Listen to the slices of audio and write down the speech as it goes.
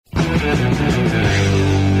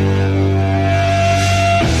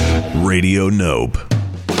Radio Nope.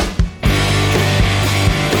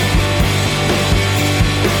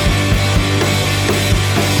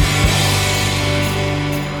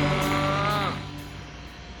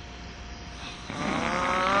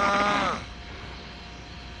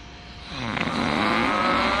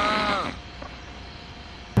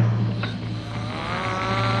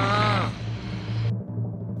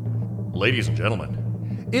 Ladies and gentlemen,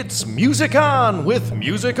 it's Music On with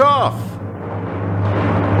Music Off.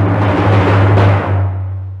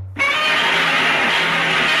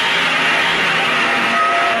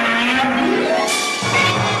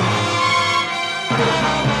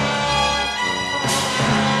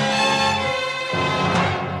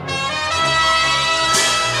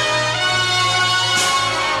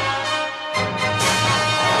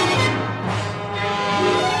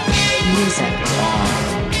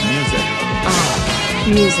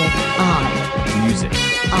 Music on. Music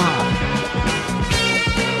on.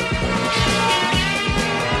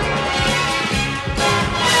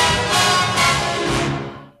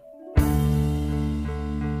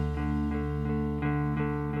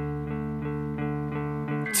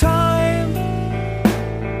 Time,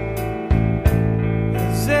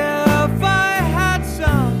 as if I had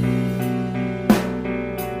some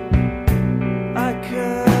I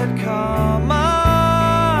could come on.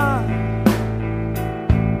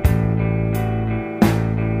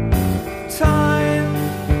 Time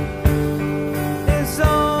is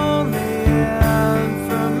only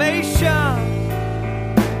information,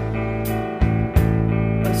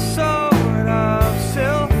 a sort of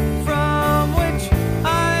silk from which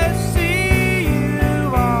I see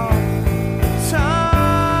you all the time.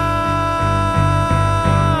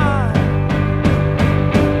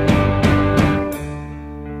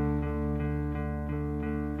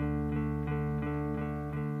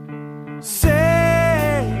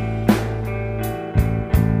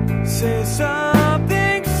 Say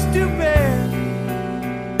something stupid,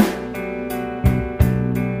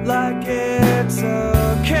 like it's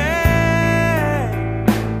okay.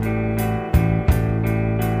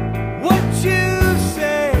 What you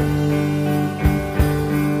say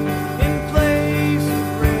in place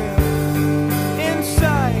real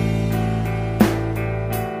inside,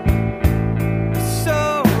 a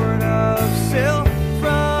sort of silk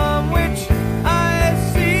from which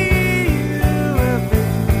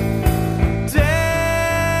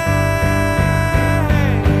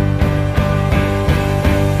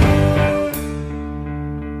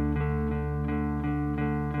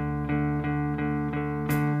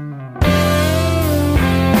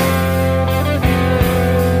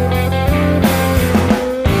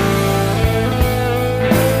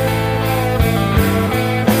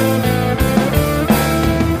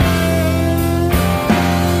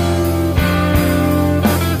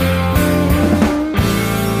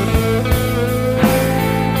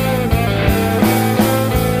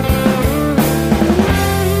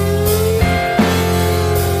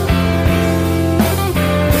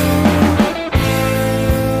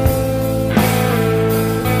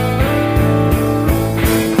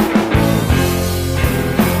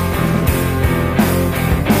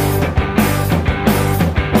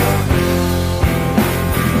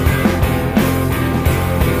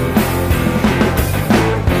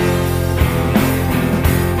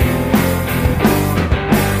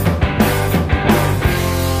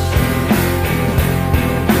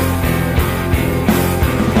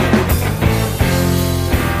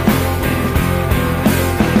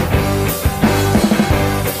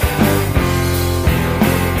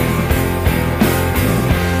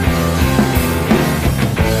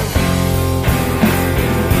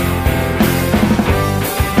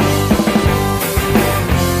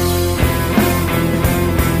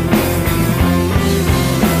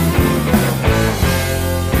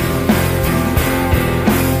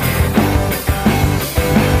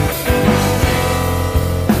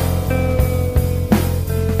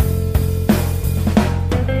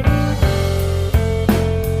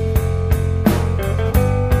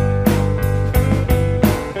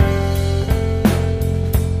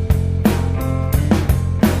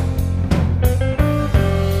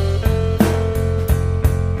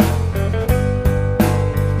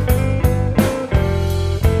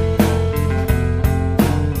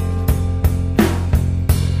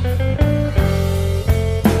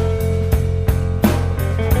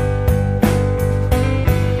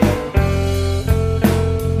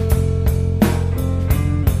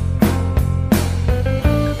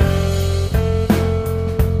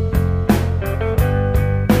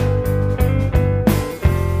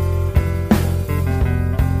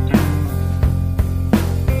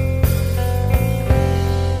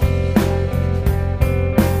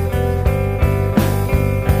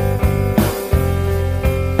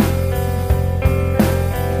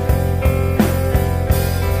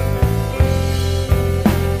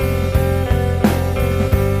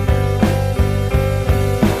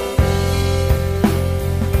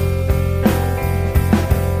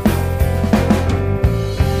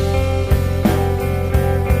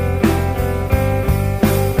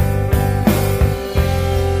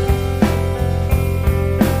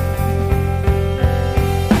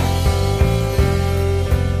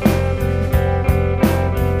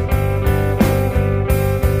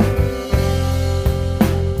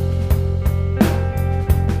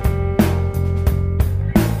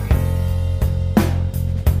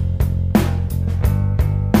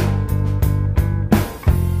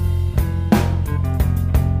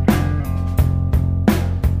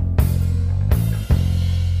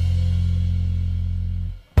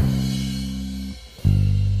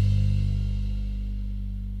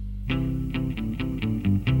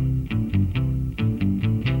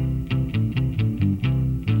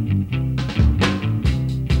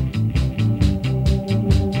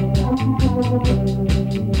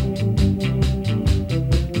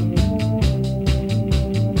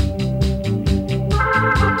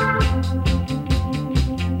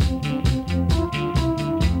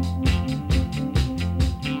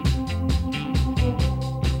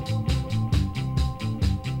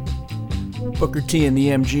Booker T and the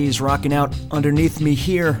MGs rocking out underneath me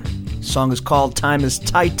here. Song is called Time is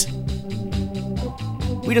Tight.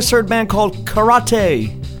 We just heard a band called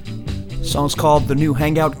Karate. Song's called The New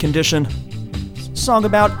Hangout Condition. Song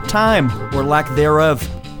about time, or lack thereof.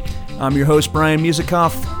 I'm your host, Brian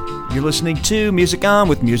Musikoff. You're listening to Music On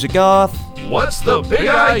with Music Off. What's the big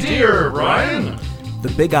idea, Ryan?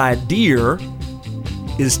 The big idea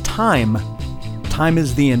is time. Time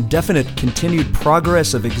is the indefinite continued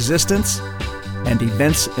progress of existence and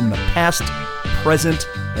events in the past, present,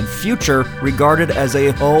 and future regarded as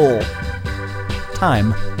a whole.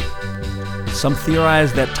 Time. Some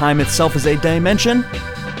theorize that time itself is a dimension.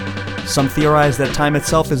 Some theorize that time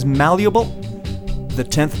itself is malleable. The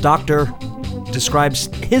 10th Doctor describes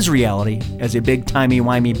his reality as a big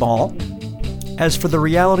timey-wimey ball. As for the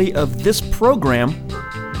reality of this program,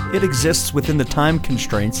 it exists within the time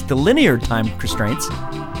constraints, the linear time constraints,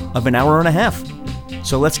 of an hour and a half.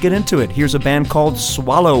 So let's get into it. Here's a band called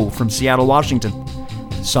Swallow from Seattle, Washington.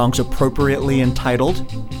 The song's appropriately entitled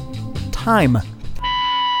Time.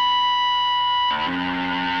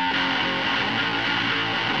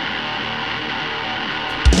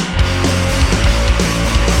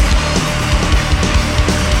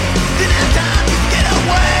 Didn't have time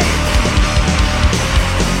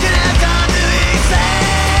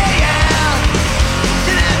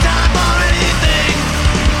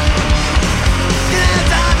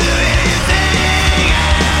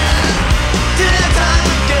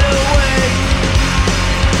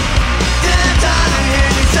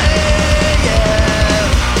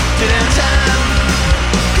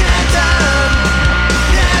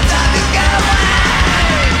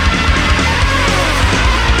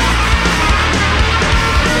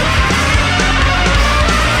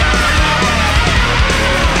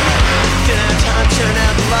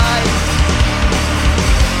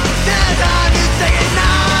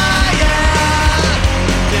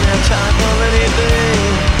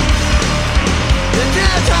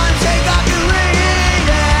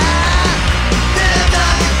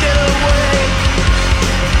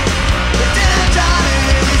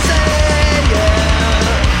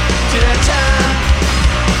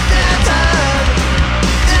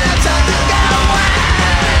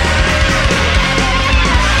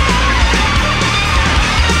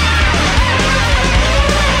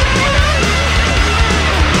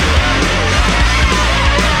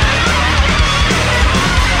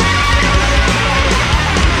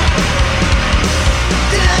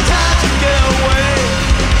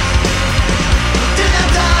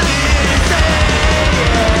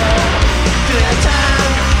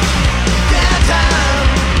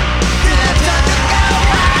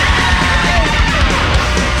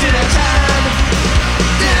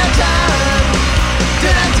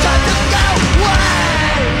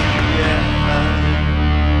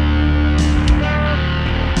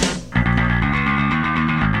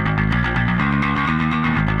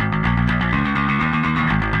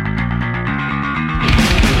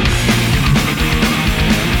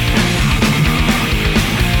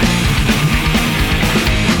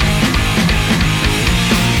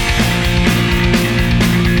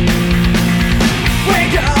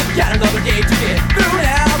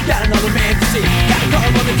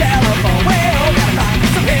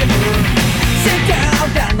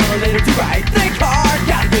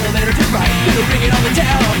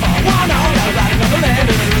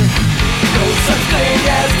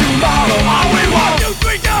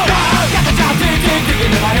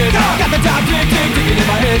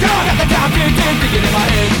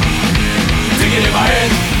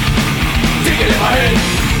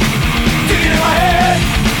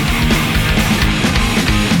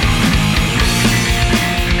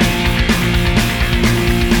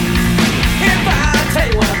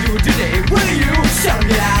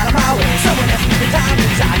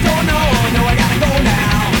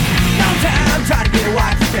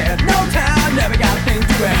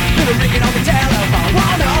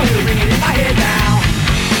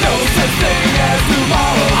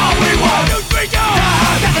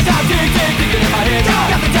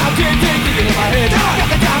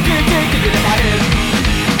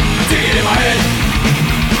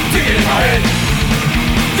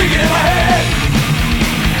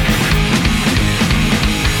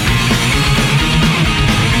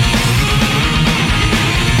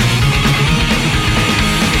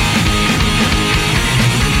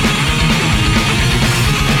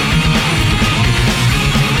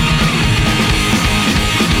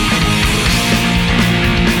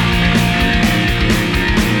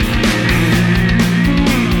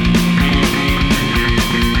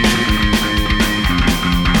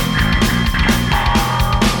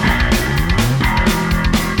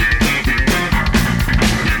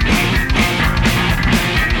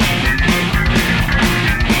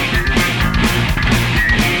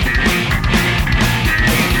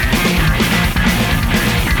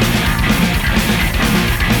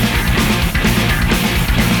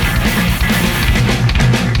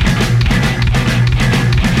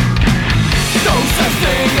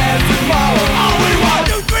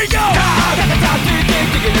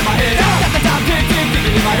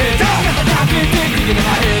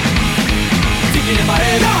Dig it in my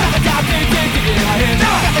head. Got the top dig it in my head.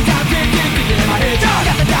 Got the top dig it in my head.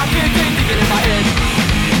 Got the top dig it in my head.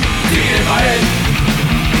 Dig it in my head.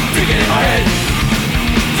 Dig it in my head.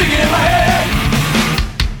 Dig it in my head.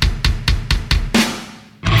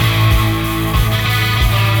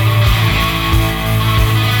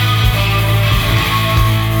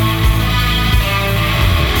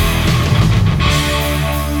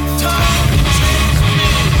 Time,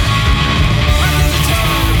 I think the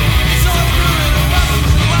time is all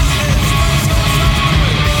ruined.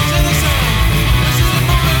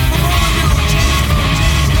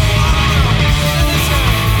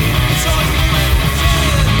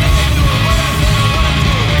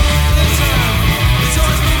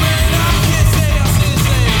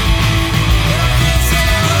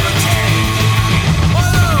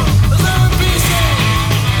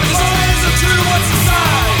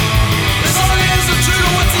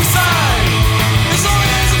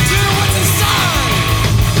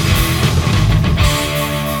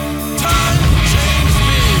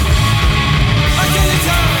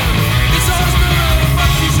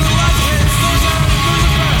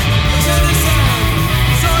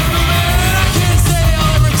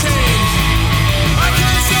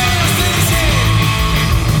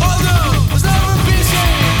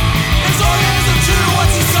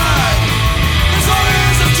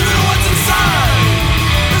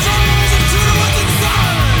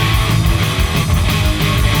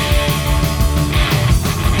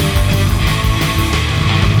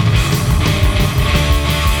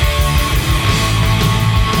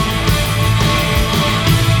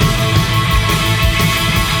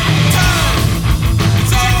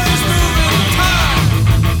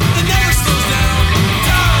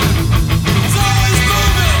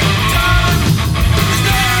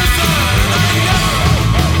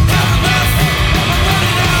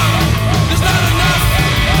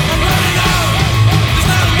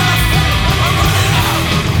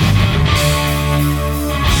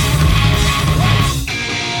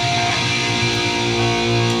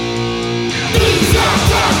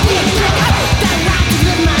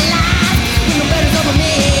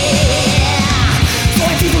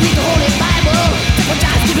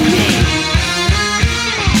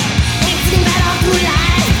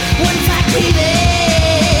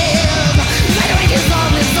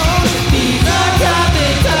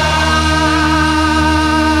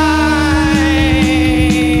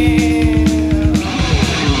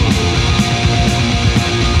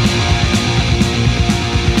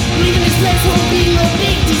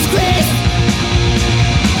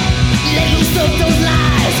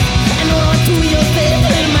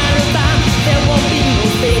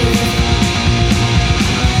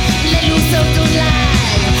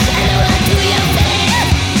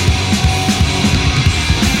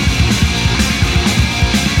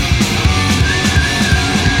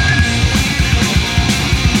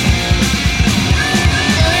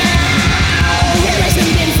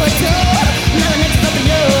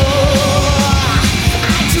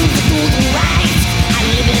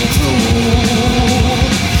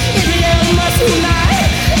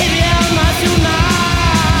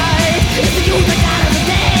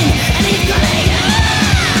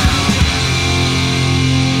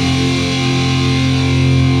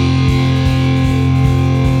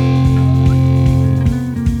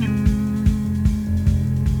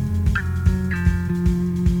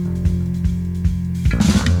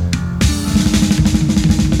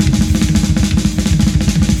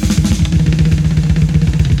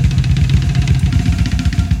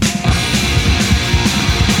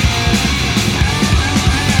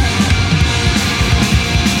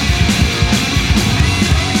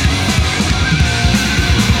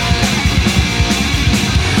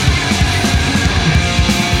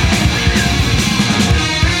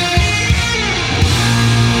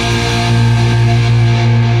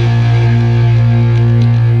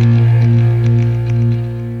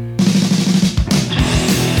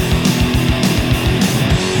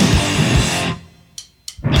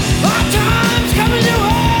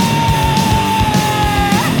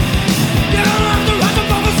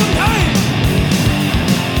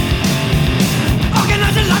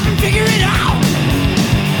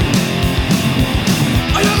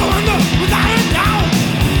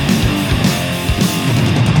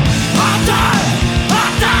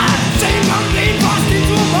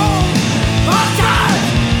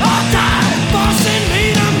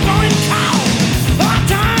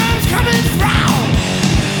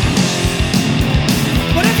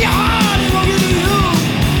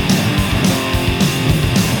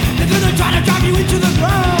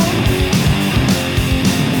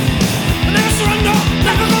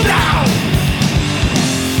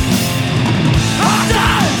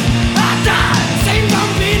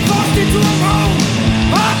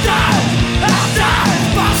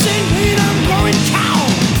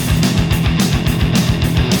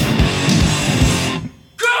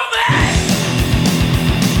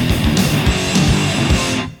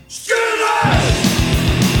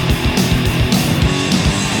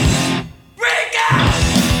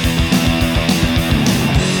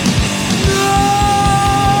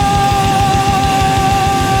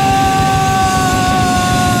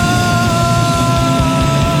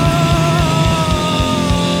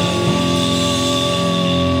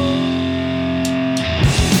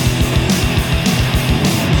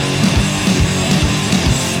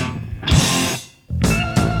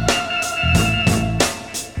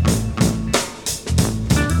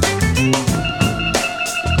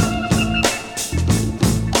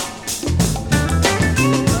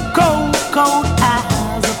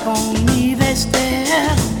 back on me, they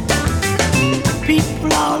stare.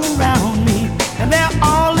 People all around me, and they're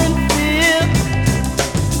all in fear.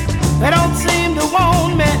 They don't seem to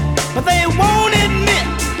want me, but they won't admit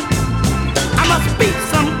I must be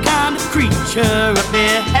some kind of creature up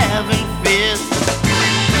there having fits.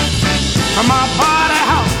 From my party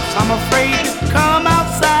house, I'm afraid to come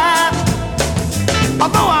outside.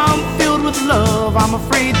 Although I'm filled with love, I'm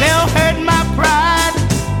afraid they'll hurt my pride.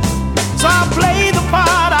 So I play the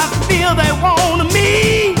part I feel they want of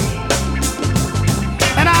me,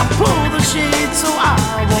 and I pull the shade so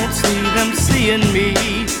I won't see them seeing me.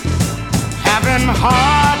 Having a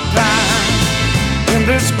hard time in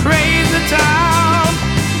this crazy town.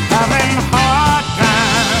 Having a hard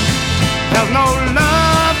time, there's no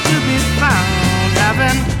love to be found.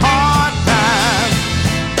 Having a hard time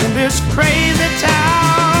in this crazy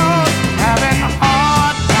town. Having a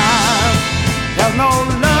hard time, there's no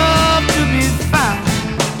love to be found.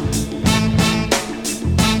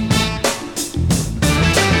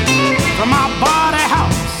 From my body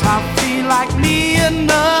house, I feel like me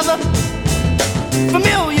another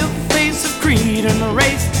familiar face of creed and the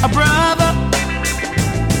race a brother.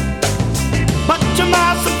 But to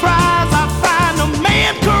my surprise, I find a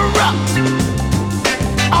man corrupt.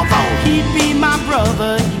 Although he be my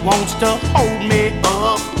brother, he wants to hold me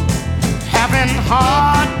up. Having a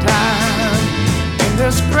hard time in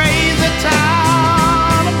this crazy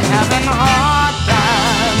town. Having a hard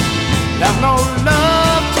time, there's no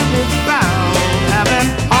love to be found. Having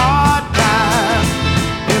a hard time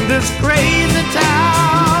in this crazy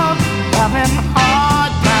town. Having a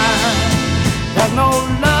hard time, there's no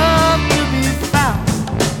love to be found.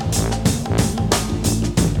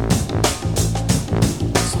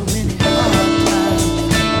 So many hard times,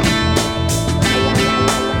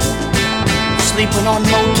 sleeping on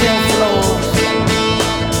motel floors,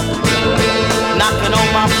 knocking on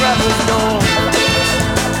my brother's door,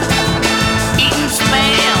 eating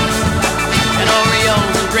Spam and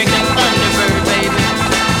Oreos and drinking Thunderbird, baby.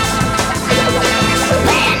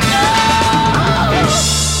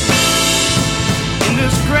 In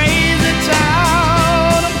this crazy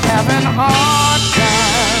town, I'm having a hard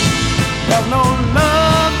time. There's no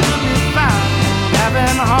love to be found.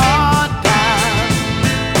 Having a hard time.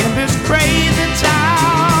 In this crazy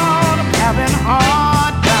town, I'm having a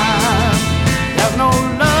hard time. There's no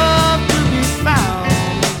love to be found.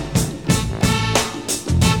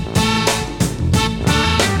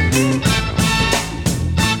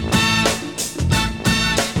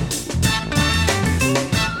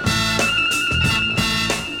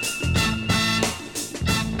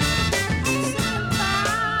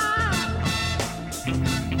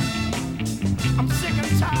 I'm sick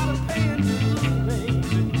and tired of paying dues, baby.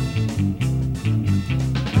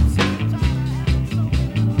 I'm sick and tired of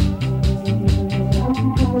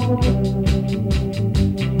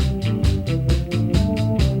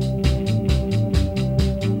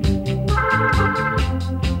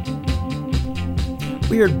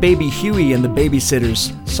We heard Baby Huey and the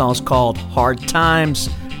Babysitters. The song's called Hard Times.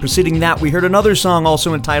 Preceding that, we heard another song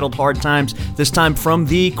also entitled Hard Times, this time from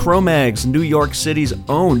the Cro-Mags, New York City's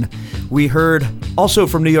own. We heard also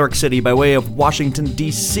from New York City by way of Washington,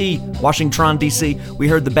 D.C., Washington, D.C., we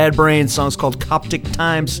heard the Bad Brains. Song's called Coptic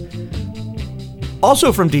Times.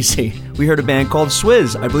 Also from D.C., we heard a band called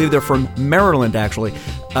Swiz. I believe they're from Maryland, actually.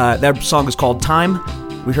 That song is called Time.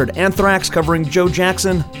 We heard Anthrax covering Joe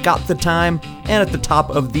Jackson, Got the Time. And at the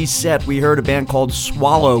top of the set, we heard a band called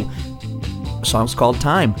Swallow. The song's called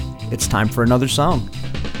Time. It's time for another song.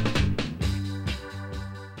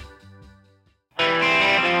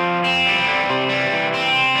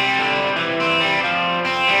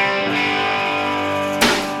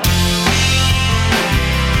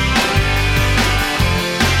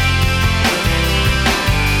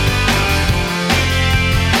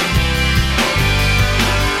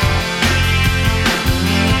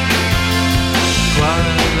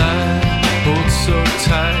 Twilight holds so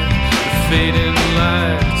tight, the fading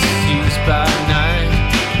lights seized by night.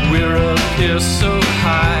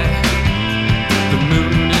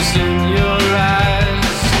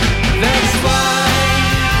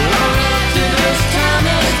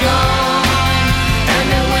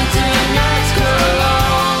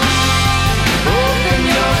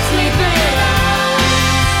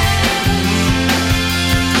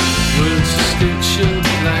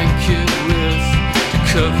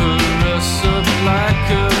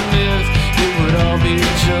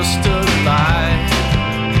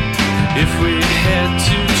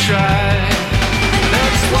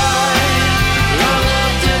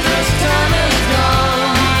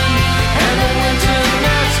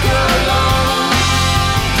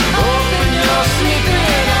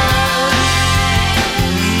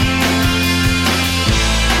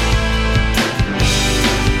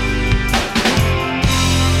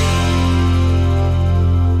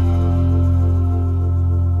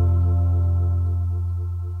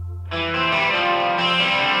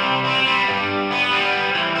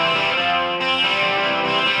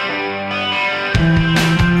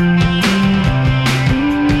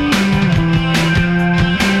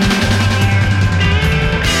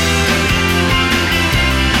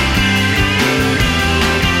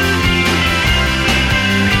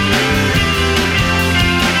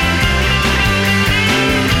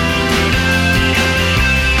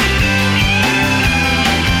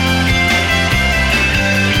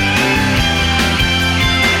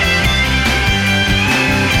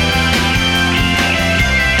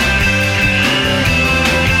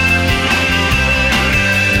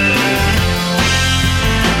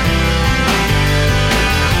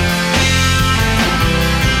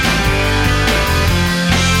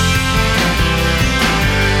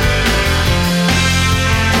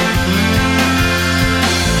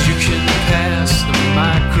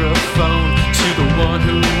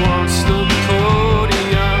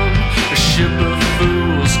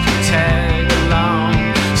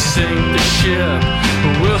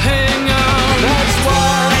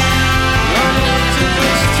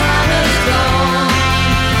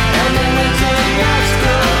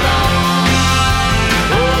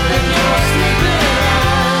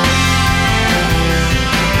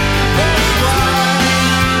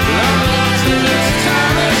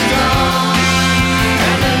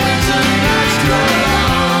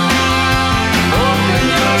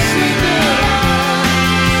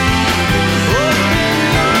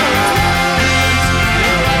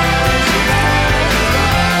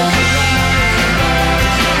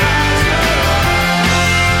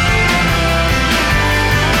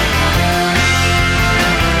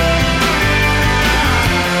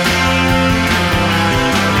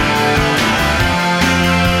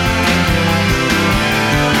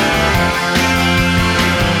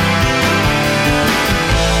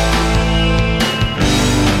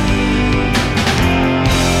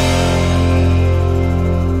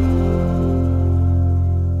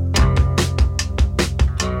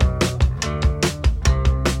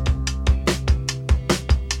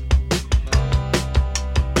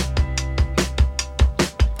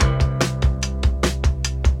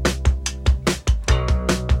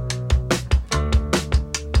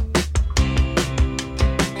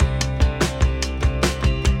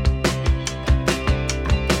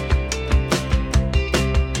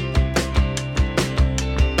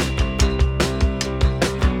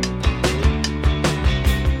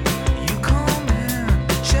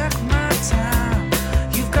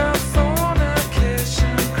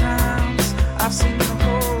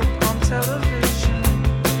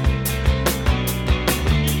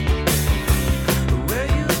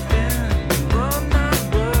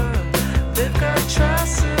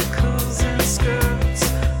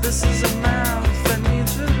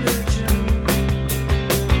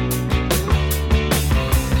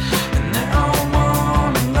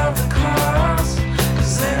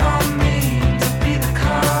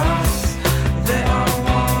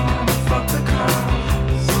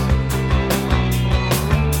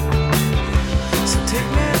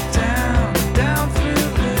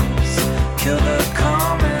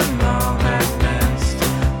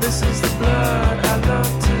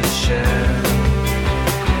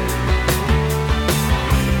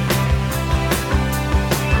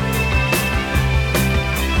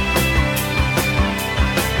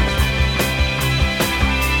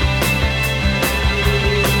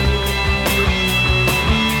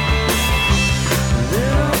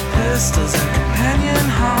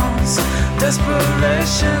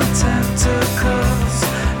 desperation tentacles.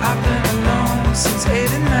 I've been alone since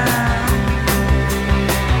 '89.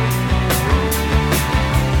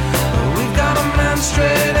 We've got a man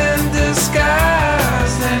straight in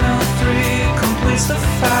disguise. They know 3 completes the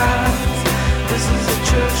 5. This is a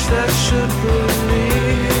church that should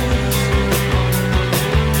believe.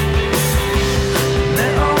 And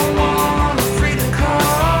they all want a freedom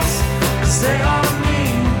cause, 'cause they all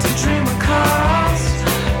need to dream a cause.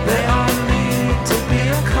 They all need to be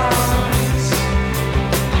a cause.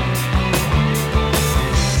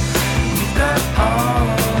 You've got all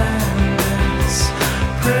in this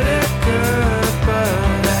pretty good, but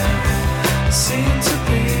I seem to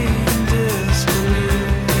be in disbelief.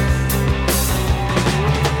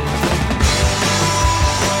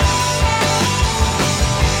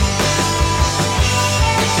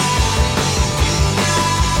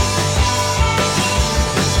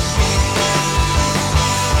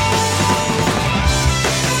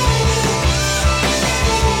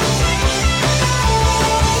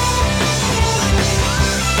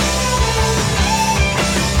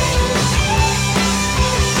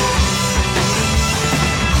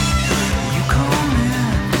 You come in,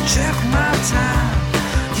 check my time.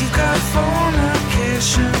 You've got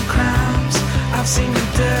fornication crimes. I've seen you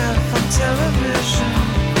death on television.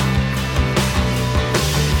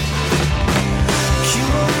 You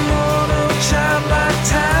a mortal childlike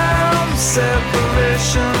time.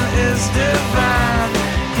 Separation is divine.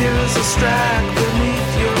 Here is a strike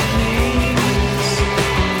beneath your knees.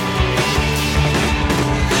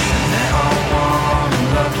 And they all want to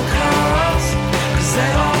love the cause, 'cause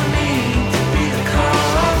they all need to be the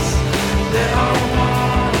cause. They all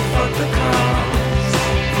want to fuck the cause.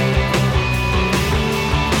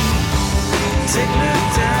 Take me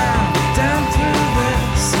down, down through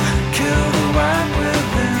this. Kill the white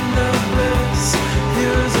within the bliss.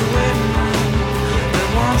 Here's a waiting room that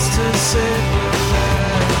wants to say goodbye.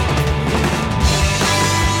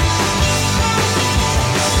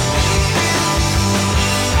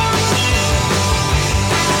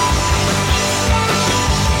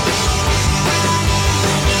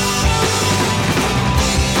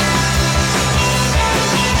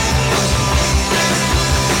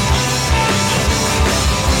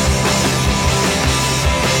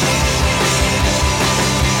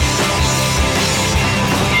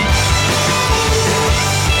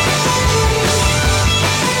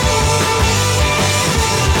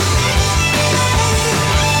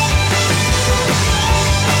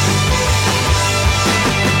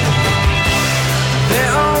 They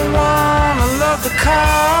all wanna love the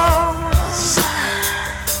cause.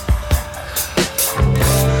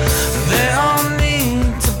 They all need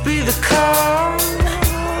to be the cause.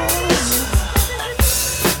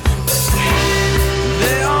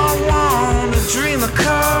 They all wanna dream a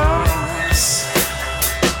cause.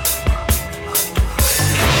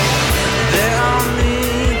 They all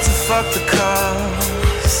need to fuck the cause.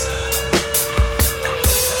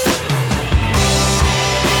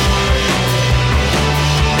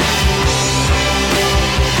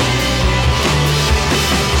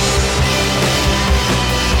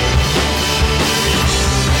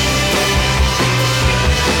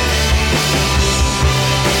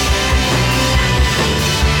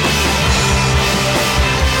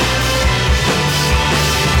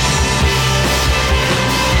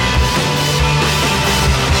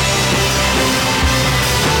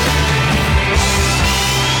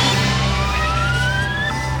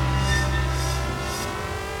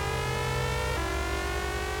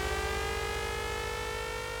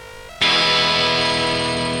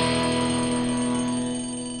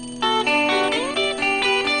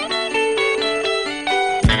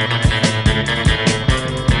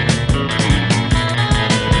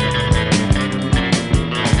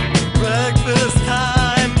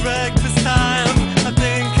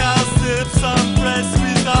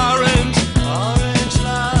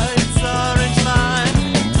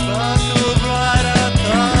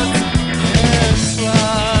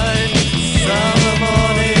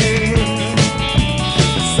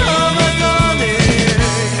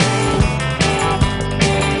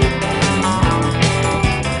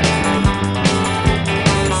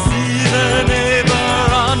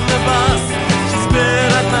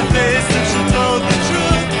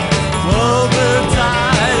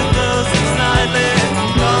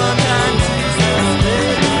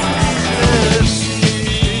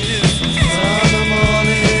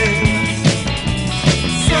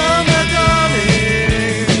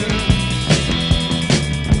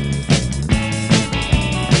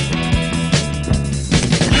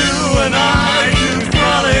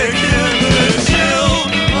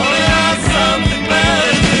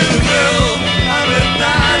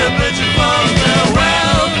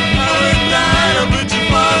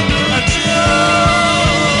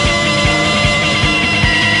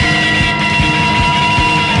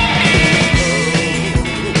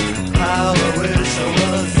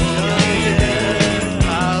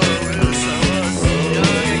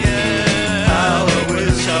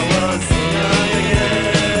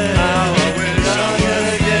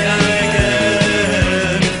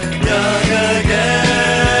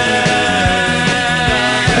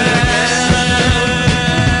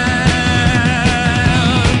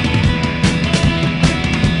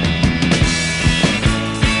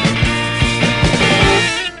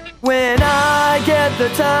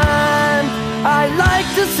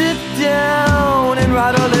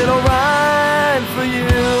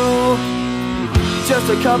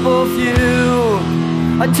 just a couple few.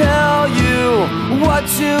 I tell you what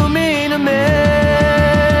you mean to me.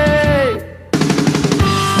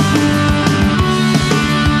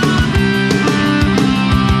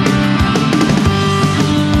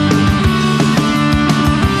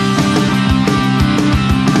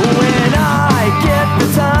 When I get the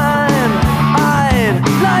time, I'd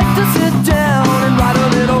like to sit down and write a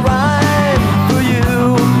little rhyme for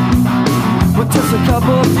you. With just a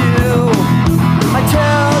couple of you, I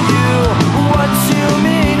tell you what you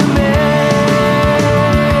mean to me.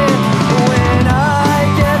 When I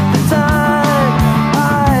get the time,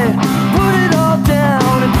 I put it all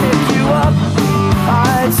down and pick you up.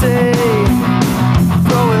 I'd say,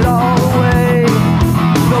 throw it all away.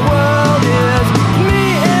 The world is me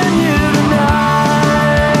and you tonight.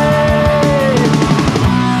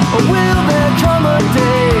 Will there come a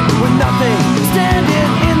day when nothing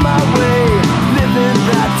standing in my way? Living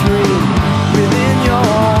that dream within your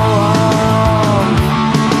arms.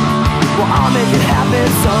 Well, I'll make it happen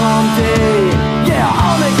someday. Yeah,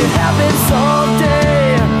 I'll make it happen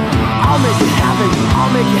someday. I'll make it happen,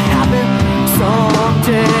 I'll make it happen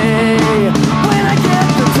someday. When I get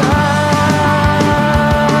the time,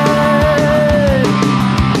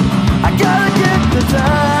 I gotta get the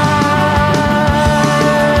time.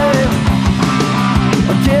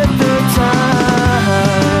 I get the time.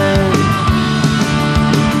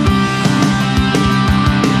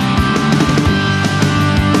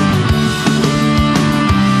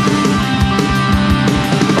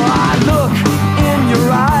 I look in your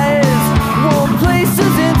eyes, warm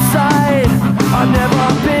places inside I've never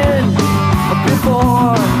been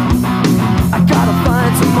before. I gotta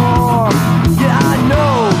find some more. Yeah, I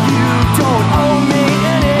know you don't owe me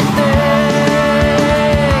anything.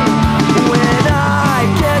 When I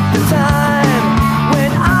get the time,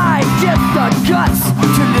 when I get the guts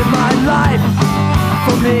to live my life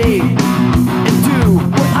for me and do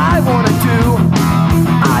what I wanna do,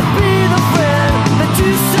 I'd be the friend that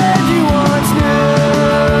you said you once knew.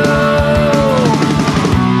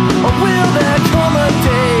 Or will there come a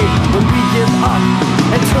day when we give up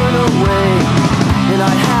and turn away, and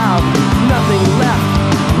I have nothing left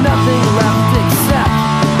except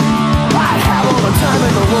I'd have all the time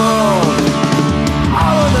in the world,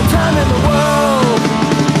 all of the time in the world.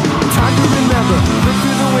 Time to remember, look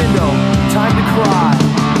through the window, time to cry,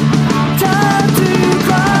 time to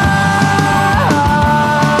cry.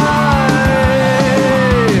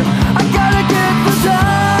 I gotta get the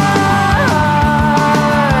time.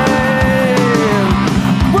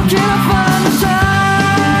 Where can I find the time?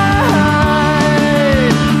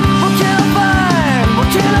 Where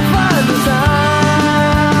can I find the time?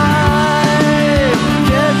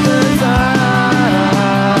 Get the time.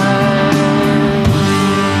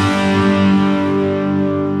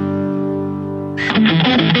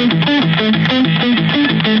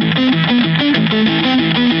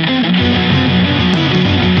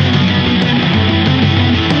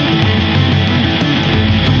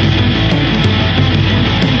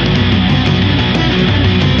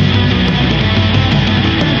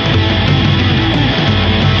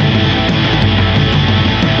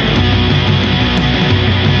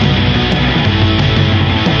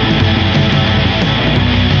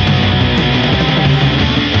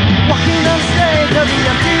 Walking on stage of the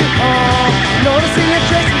empty hall, noticing the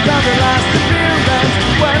traces of the last appearance.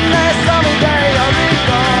 When they saw me, they all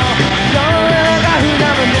recall. You're a little guy who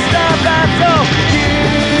never missed a battle. Give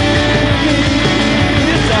me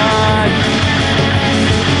the time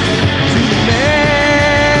to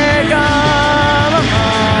make up my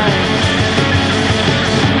mind.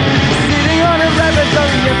 Sitting on a rabbit of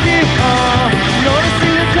the empty hall,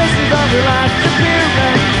 noticing the traces of the last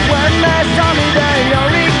appearance. When they saw me, they all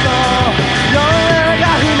recall. You're a little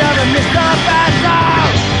guy who never missed a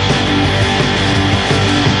battle.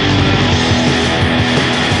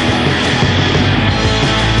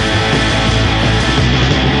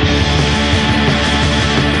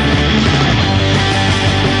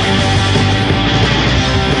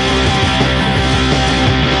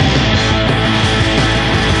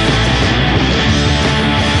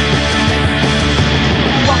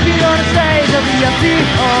 Walking on a stage of the empty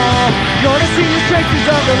hall, noticing the traces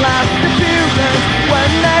of the last appearance.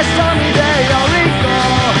 When they saw me, they all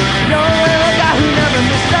recall. You're a little guy who never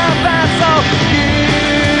missed a battle.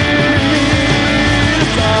 Give me the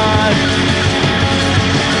time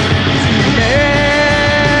to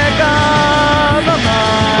make up my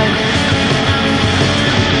mind.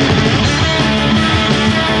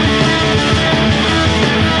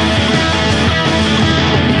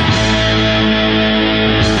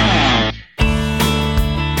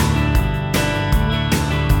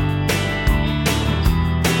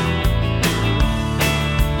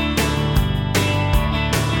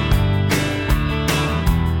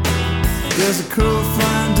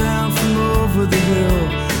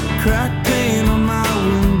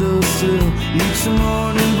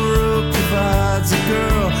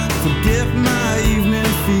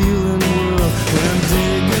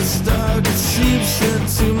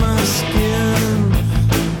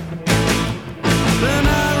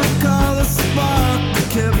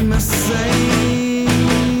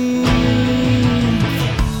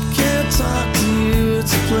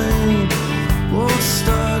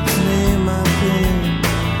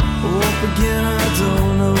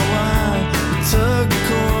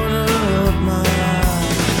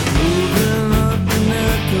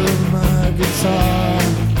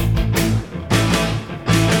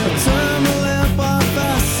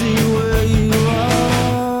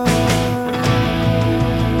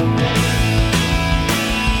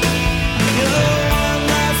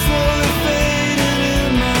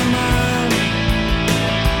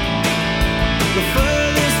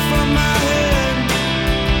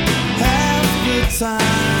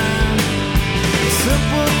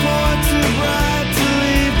 simple point too bright to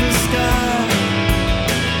leave the sky.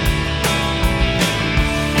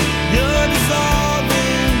 You're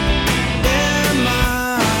dissolving in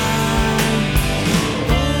mine.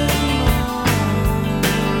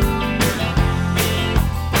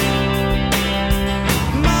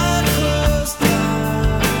 My closed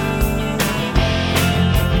eyes,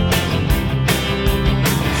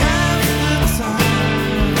 half the time.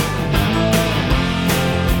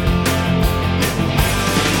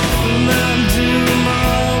 And then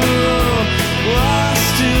tomorrow, lost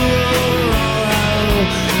to Aurora.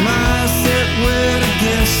 My set went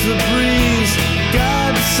against the breeze, got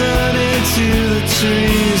the sun into the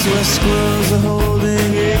trees, where squirrels are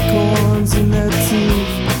holding acorns in their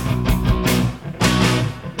teeth.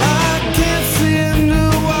 I can't see into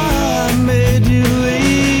why I made you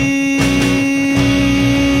leave.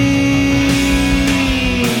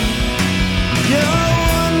 Your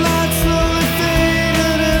one night slowly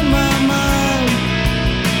faded in my mind,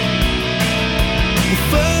 the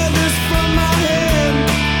furthest from my head,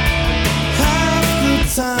 half the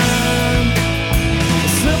time. A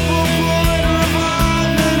simple point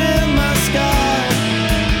revolving in my sky.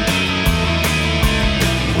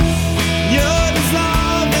 You're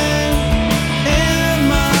dissolving in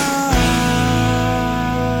mine.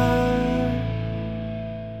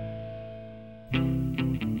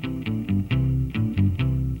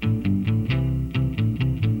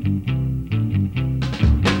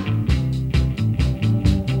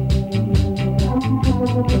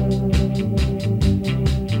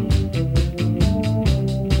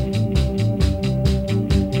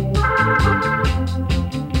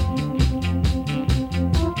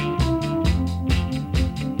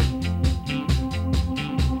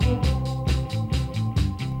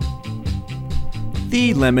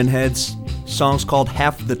 The Lemonheads, song's called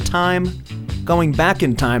Half the Time, Going Back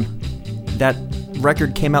in Time. That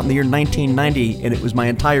record came out in the year 1990, and it was my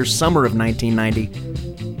entire summer of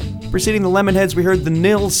 1990. Preceding the Lemonheads, we heard the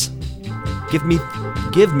Nils, Give Me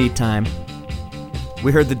Time.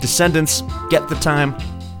 We heard the Descendents, Get the Time.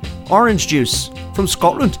 Orange Juice, from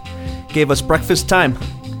Scotland, gave us Breakfast Time.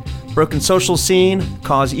 Broken Social Scene,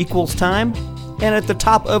 Cause Equals Time. And at the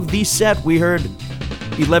top of the set, we heard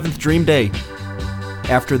 11th Dream Day,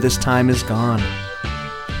 After This Time Is Gone.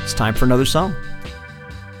 It's time for another song.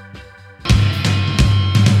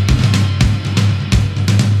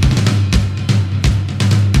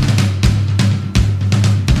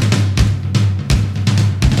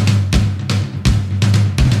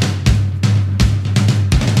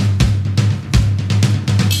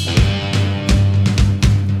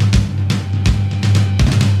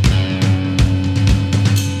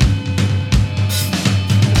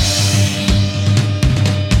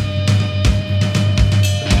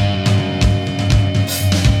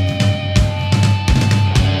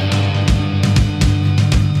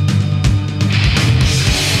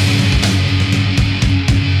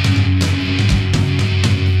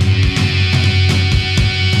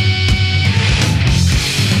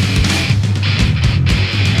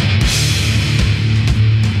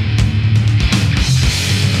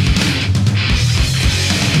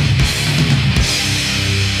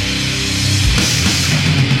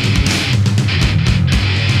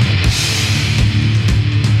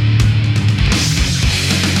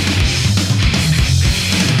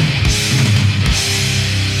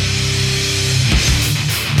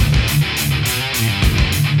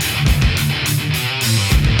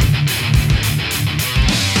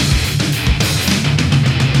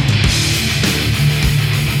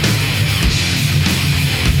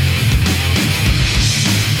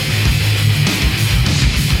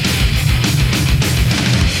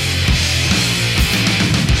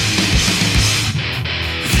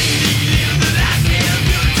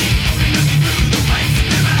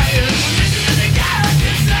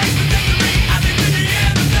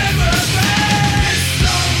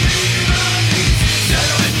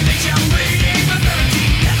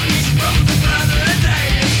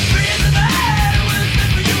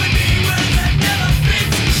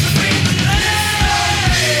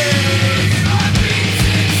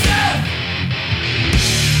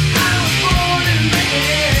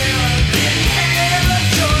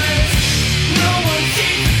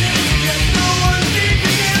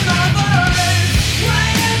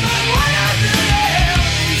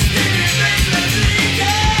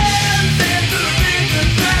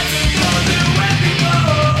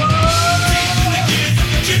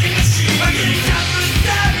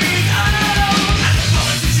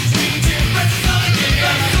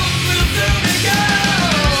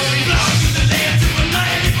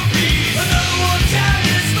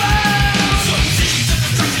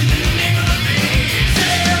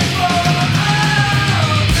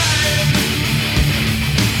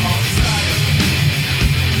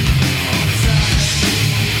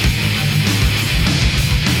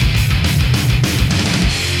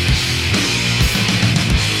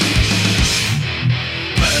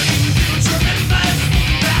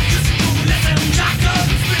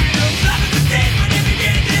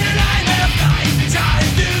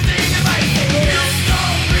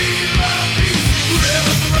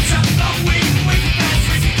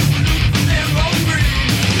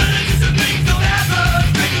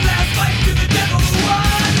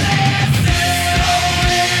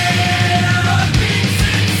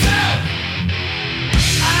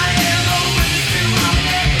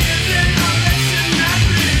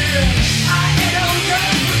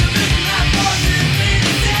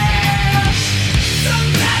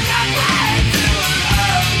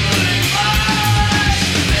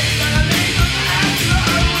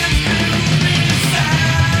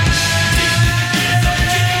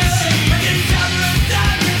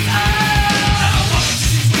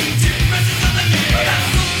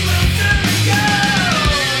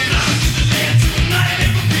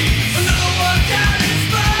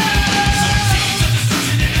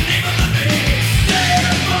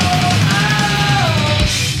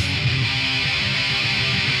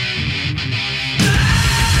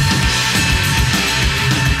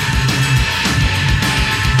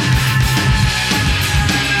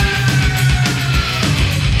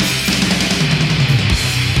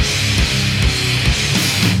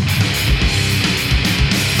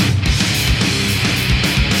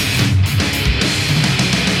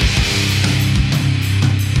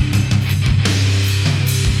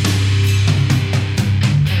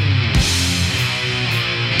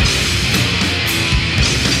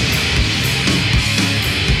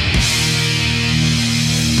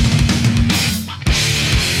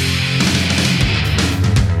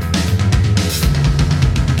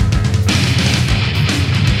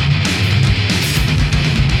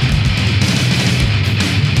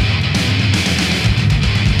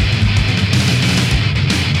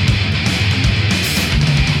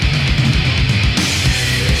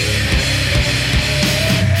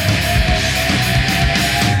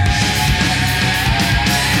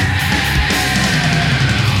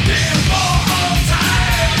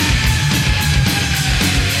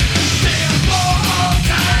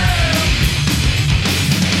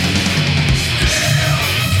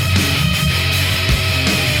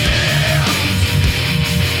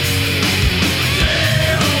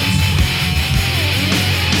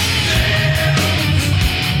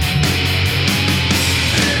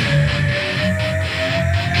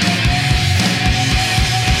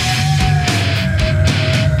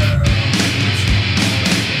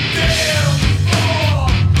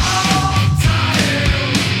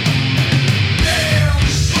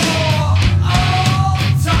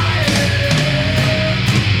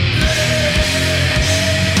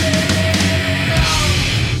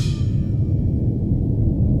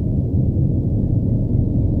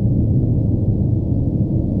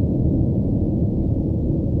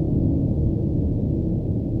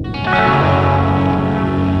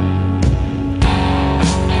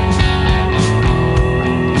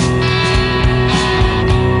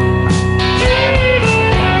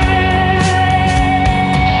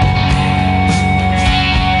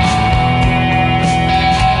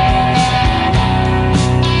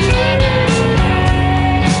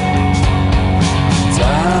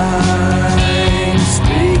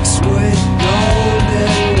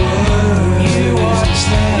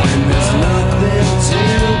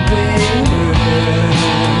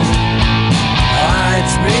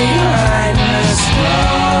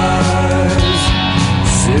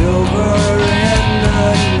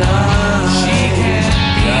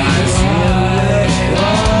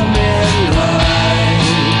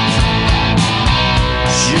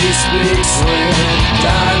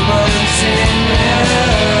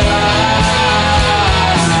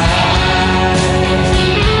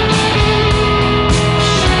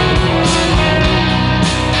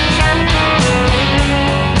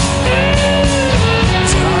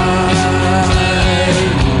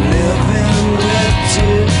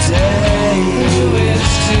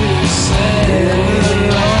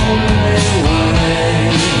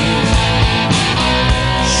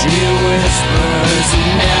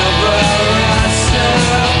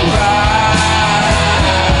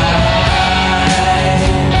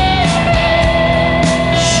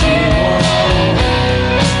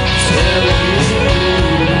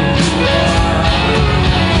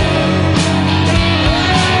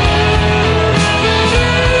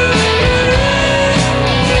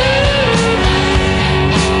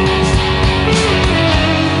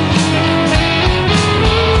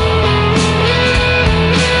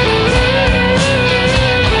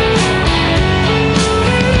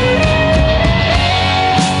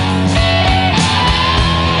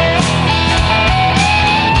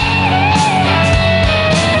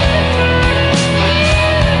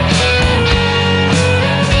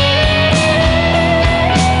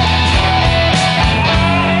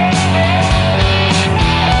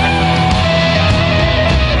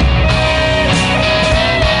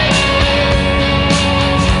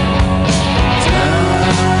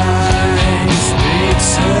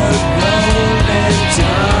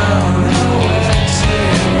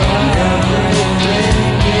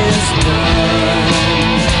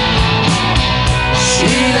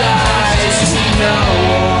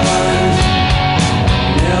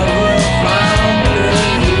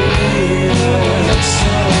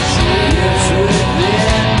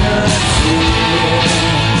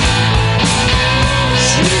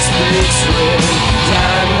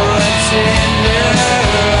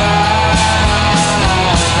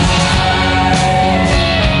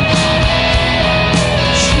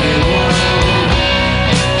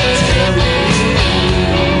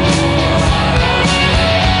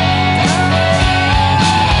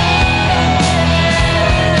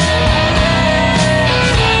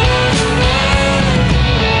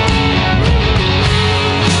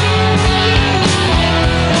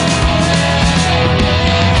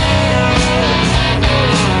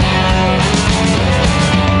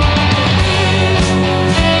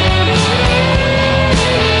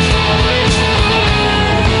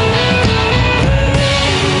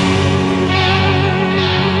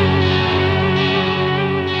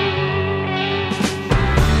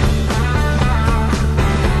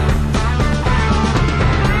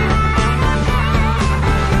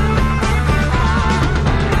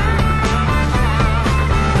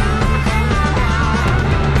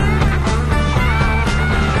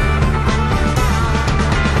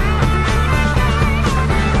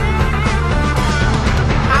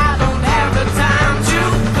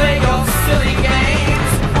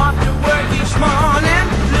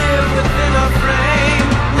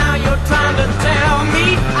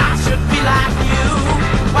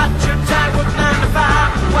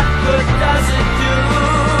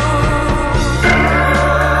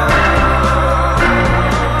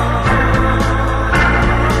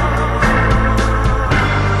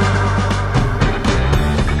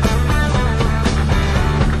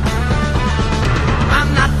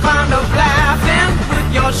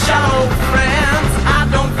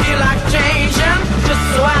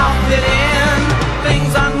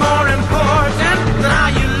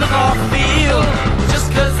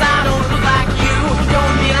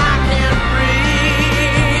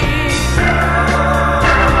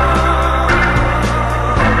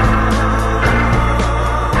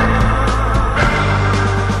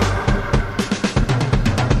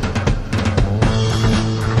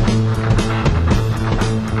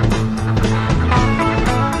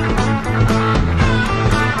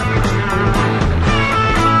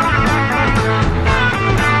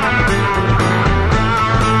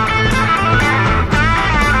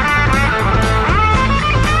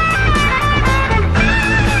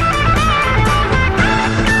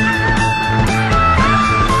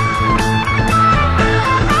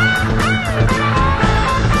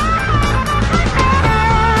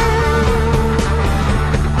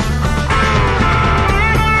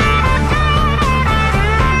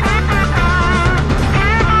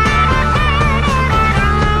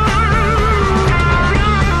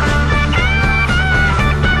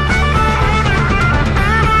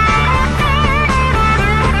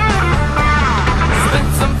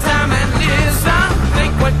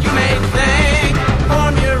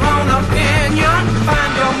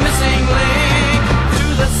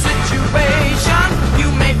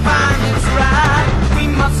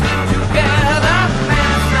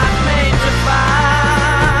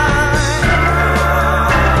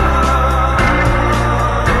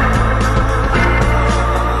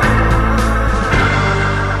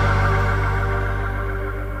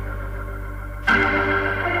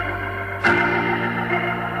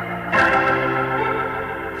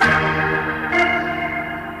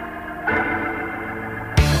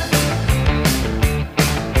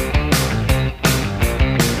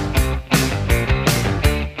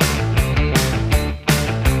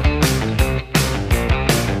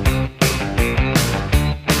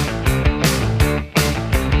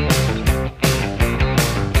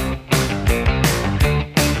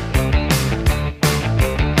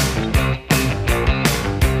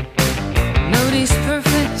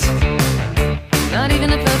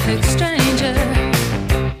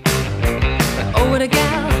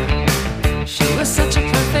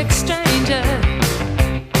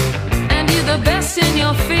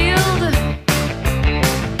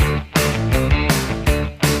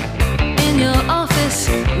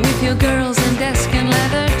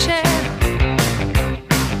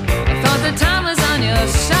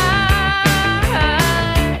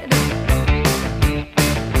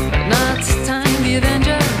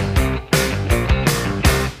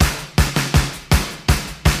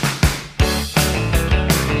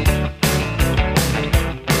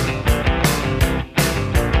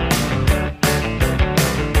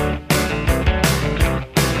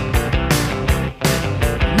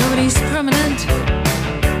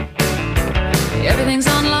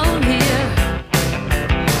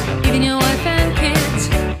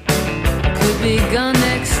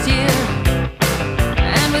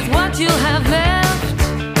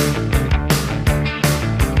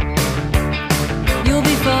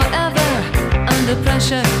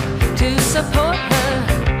 pressure to support her,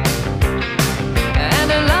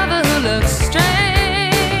 and a lover who looks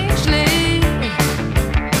strangely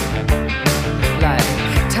like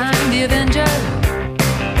Time the Avenger.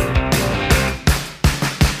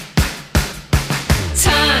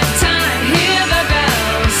 Time, time, hear the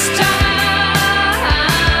bells chime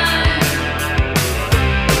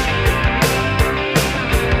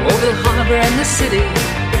over the harbor and the city.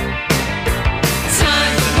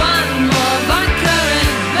 Time, one more vodka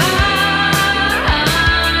and wine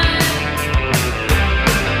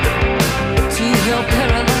to help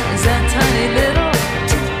paralyze that tiny little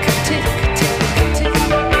tick, tick, tick, tick.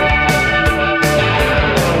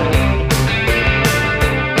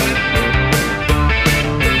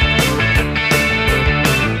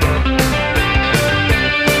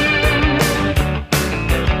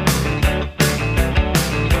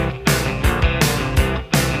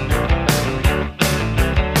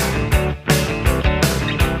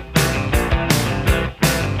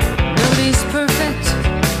 Nobody's perfect,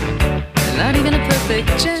 not even a perfect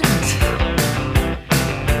gent.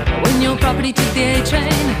 When your property took the A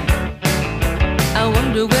train, I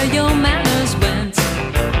wonder where your manners went.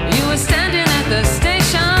 You were standing at the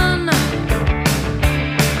station.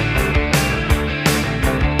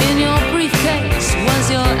 In your briefcase was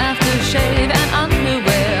your aftershave and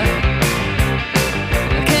underwear.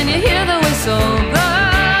 Can you hear the whistle blow?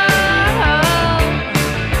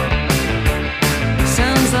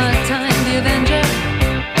 Sounds like Time the Avenger.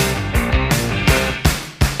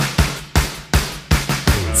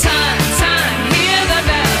 Time, time, hear the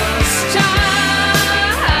bells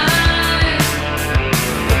chime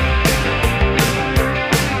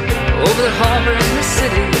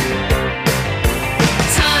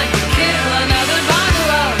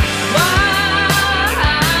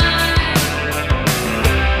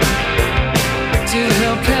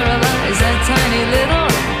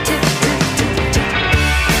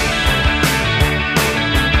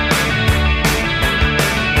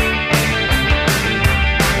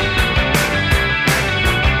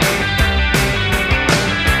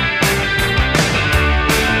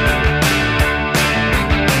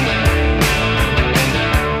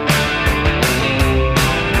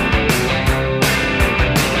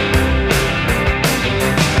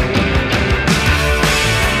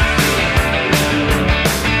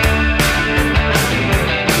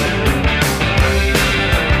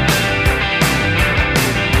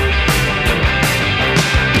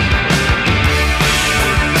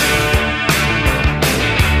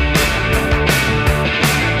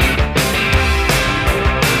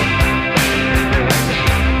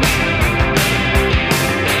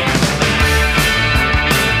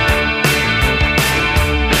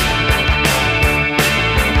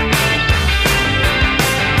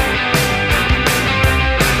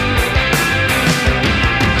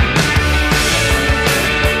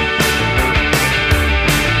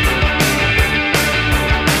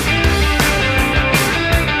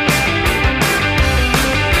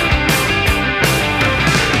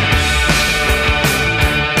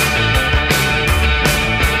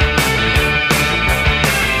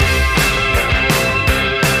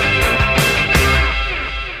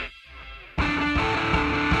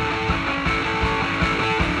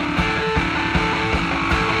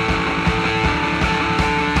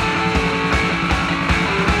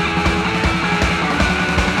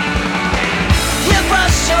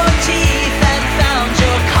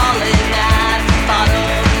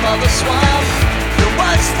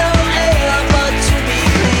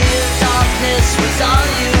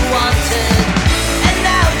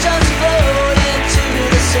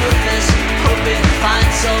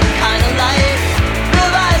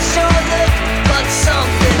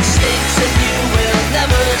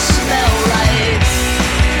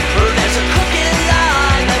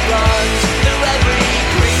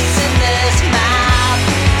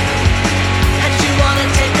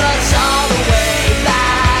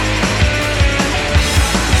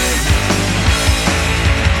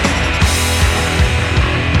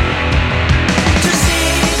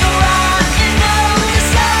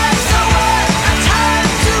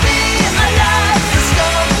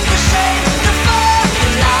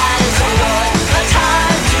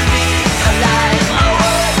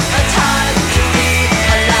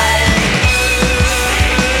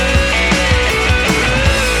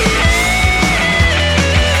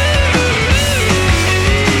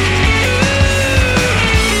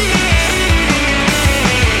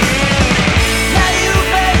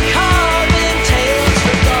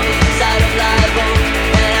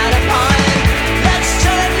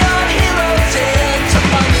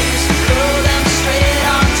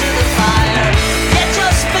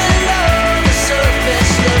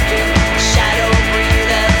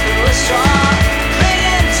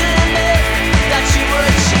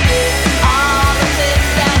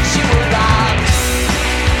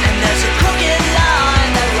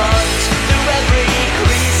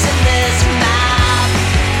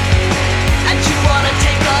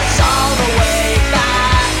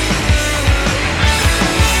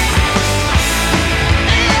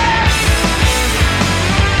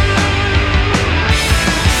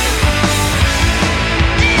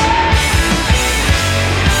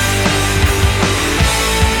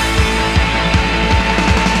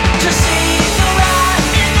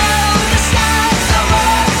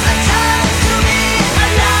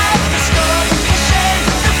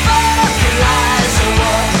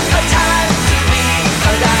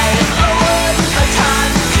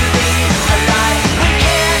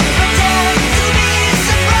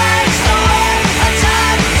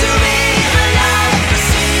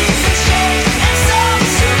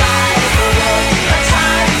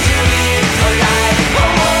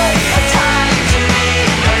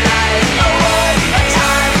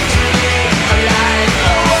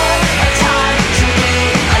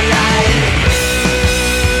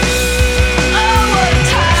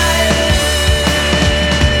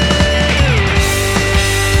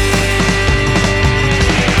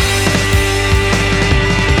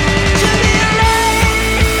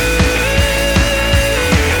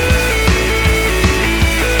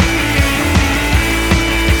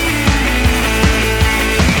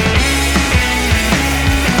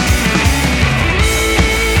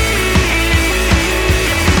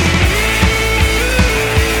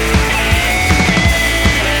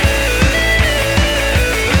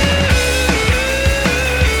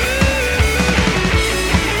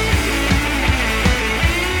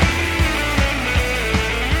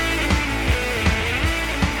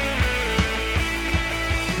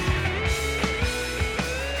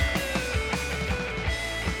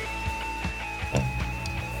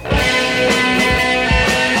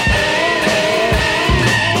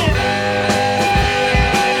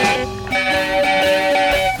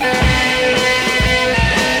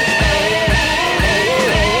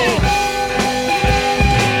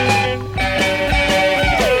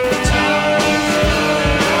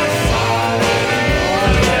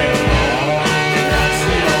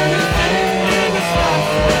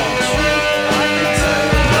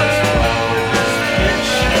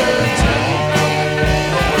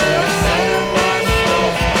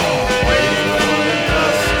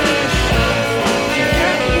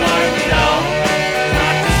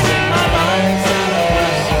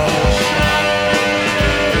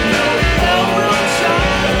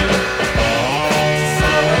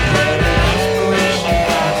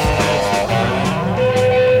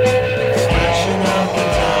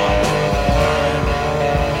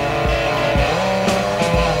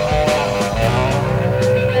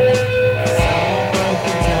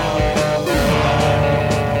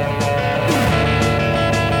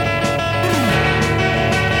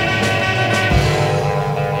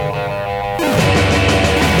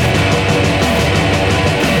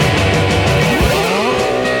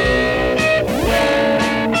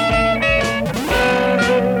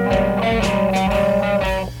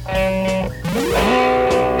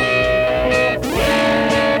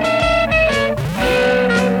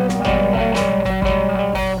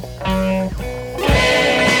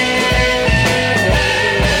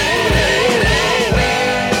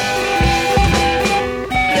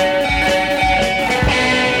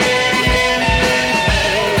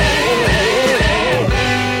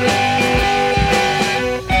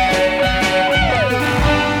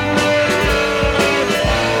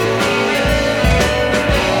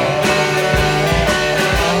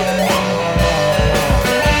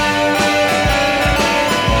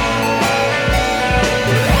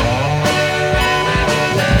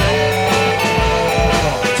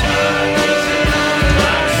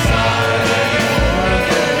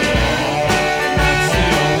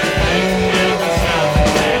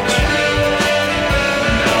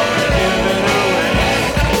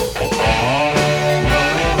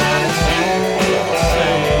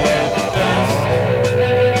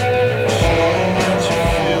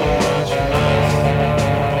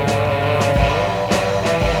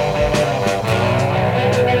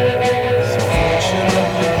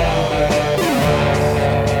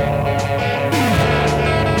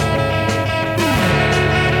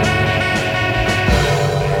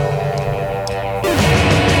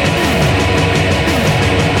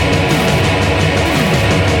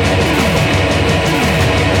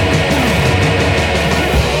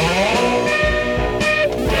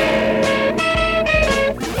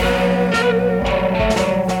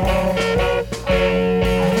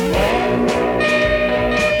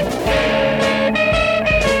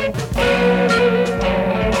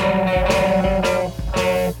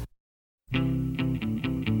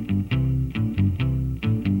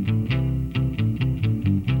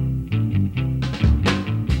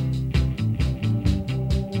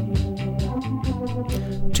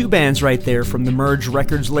Two bands right there from the Merge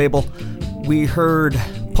Records label. We heard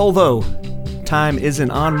Polvo, Time Isn't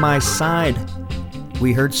On My Side.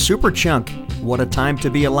 We heard Superchunk, What a Time to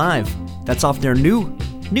Be Alive. That's off their new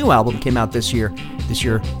album, came out this year. This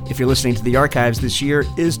year, if you're listening to the archives, this year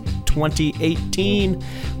is 2018.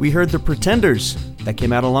 We heard The Pretenders, that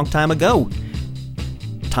came out a long time ago.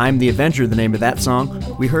 Time the Avenger, the name of that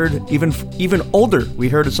song. We heard even older. We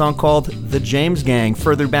heard a song called The James Gang.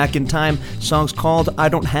 Further back in time, songs called I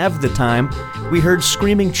Don't Have the Time. We heard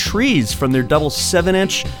Screaming Trees from their double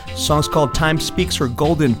 7-inch. Songs called Time Speaks Her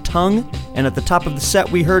Golden Tongue. And at the top of the set,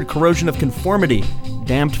 we heard Corrosion of Conformity,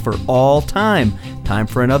 Damned for All Time. Time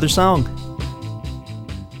for another song.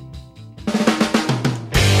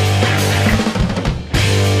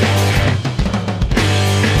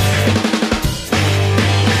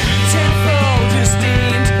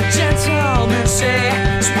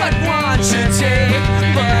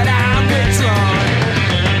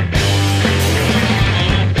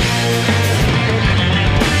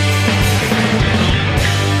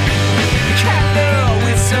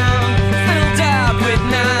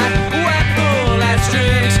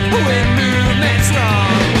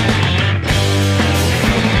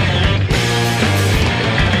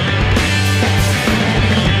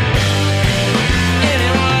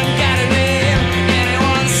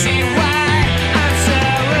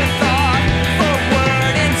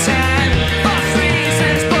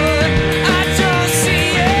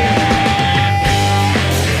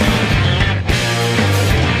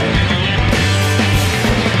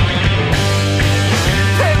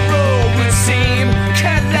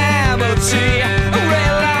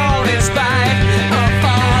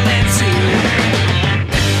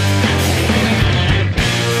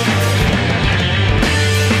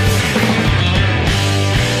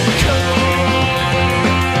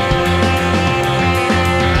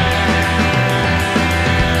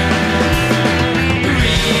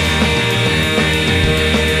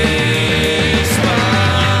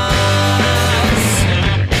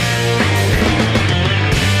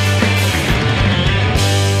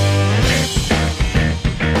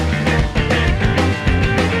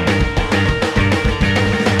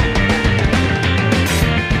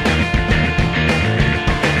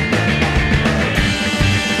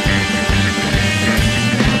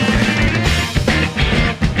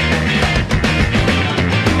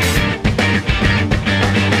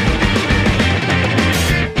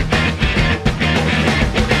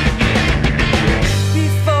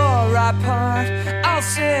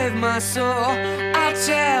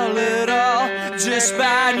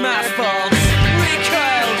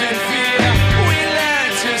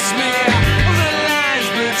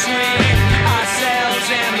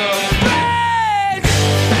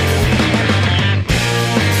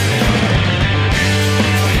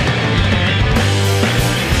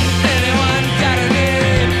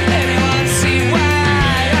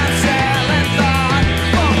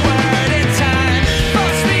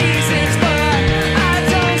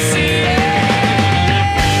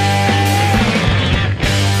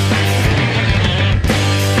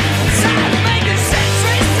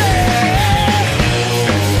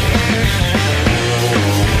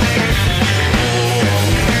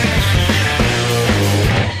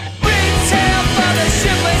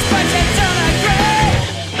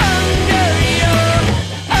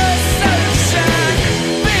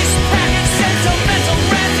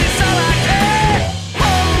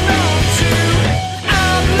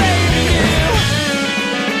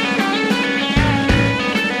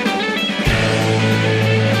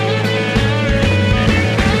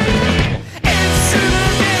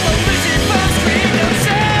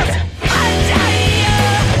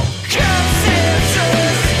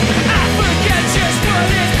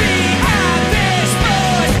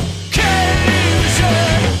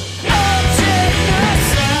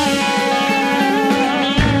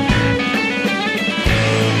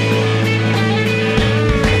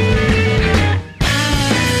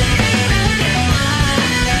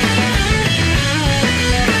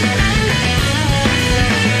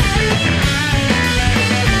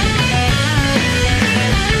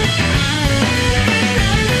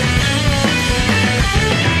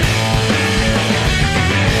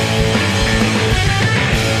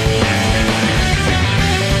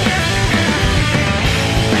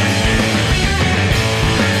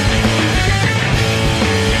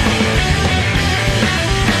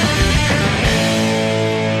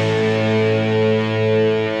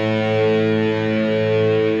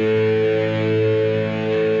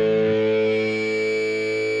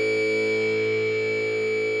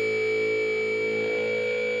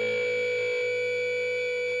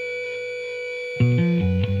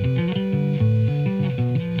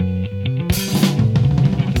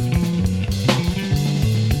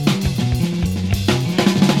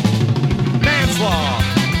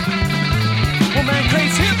 Well, man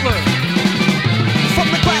craves Hitler. From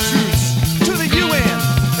the grassroots to the UN,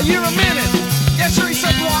 a year a minute. Yeah, sure, he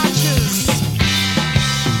said watches.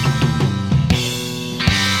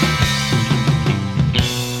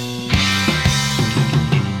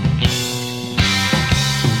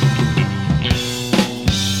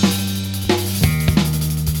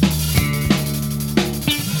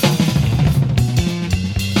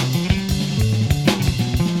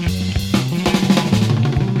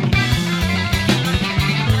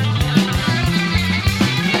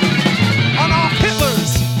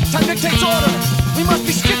 Takes order. We must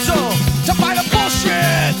be schizo to fight the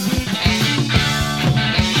bullshit.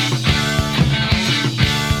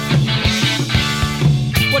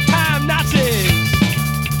 We're time Nazis.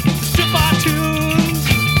 Strip our tunes.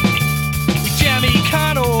 We jam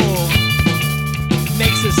Econo.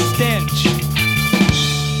 Makes a stench.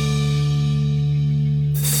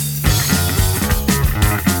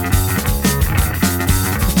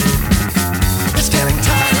 It's getting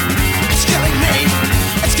tired. It's killing me.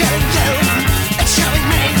 It's killing you, it's killing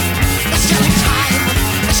me, it's killing time,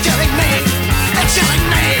 it's killing me, it's killing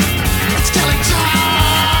me, it's killing time.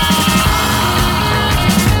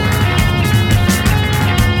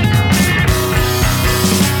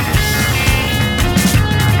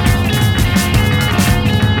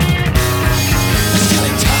 It's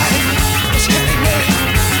killing time, it's killing me,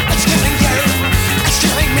 it's killing you, it's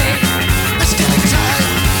killing me, it's killing time,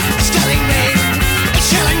 it's killing me, it's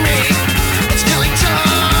killing me, it's killing time.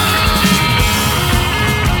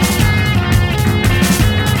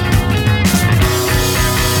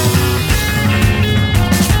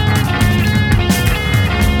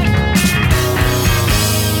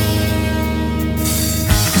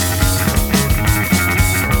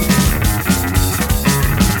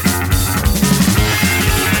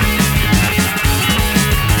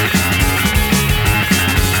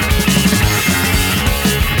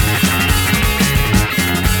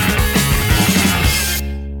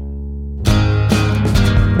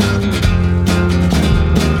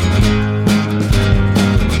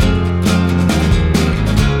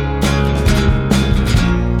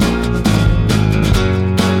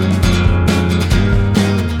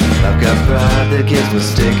 That gets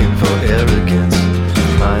mistaken for arrogance.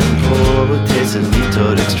 I am poor with taste and lead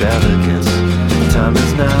toward extravagance. Time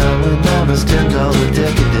is now and I must end all the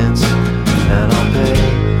decadence. And I'll pay,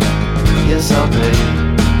 yes I'll pay.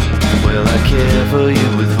 Well, I care for you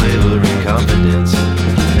with wavering confidence.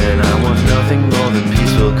 And I want nothing more than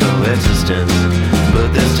peaceful coexistence.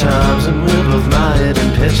 But there's times when we're both mired in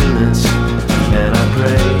petulance. And I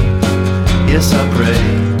pray, yes I pray,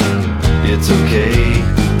 it's okay.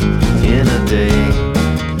 In a day,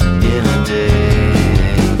 in a day.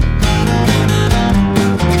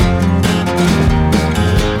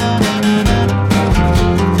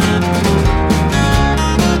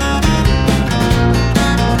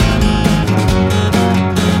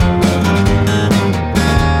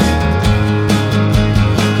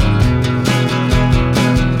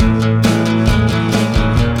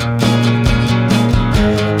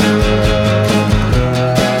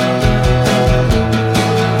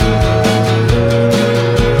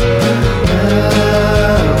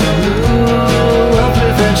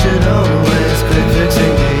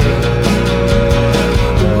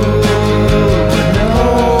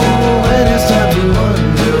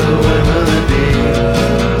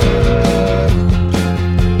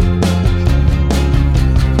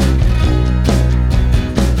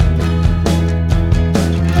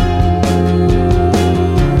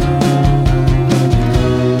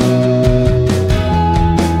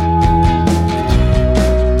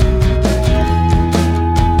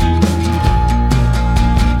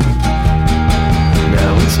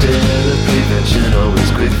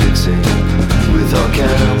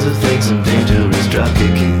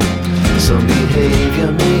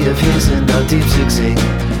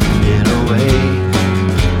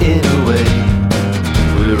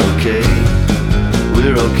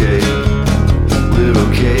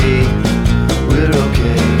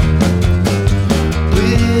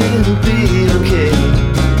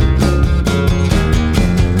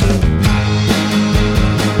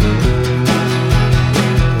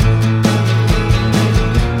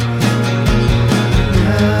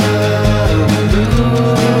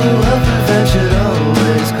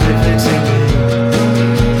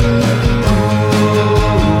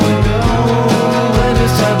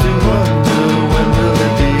 When will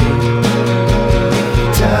it be?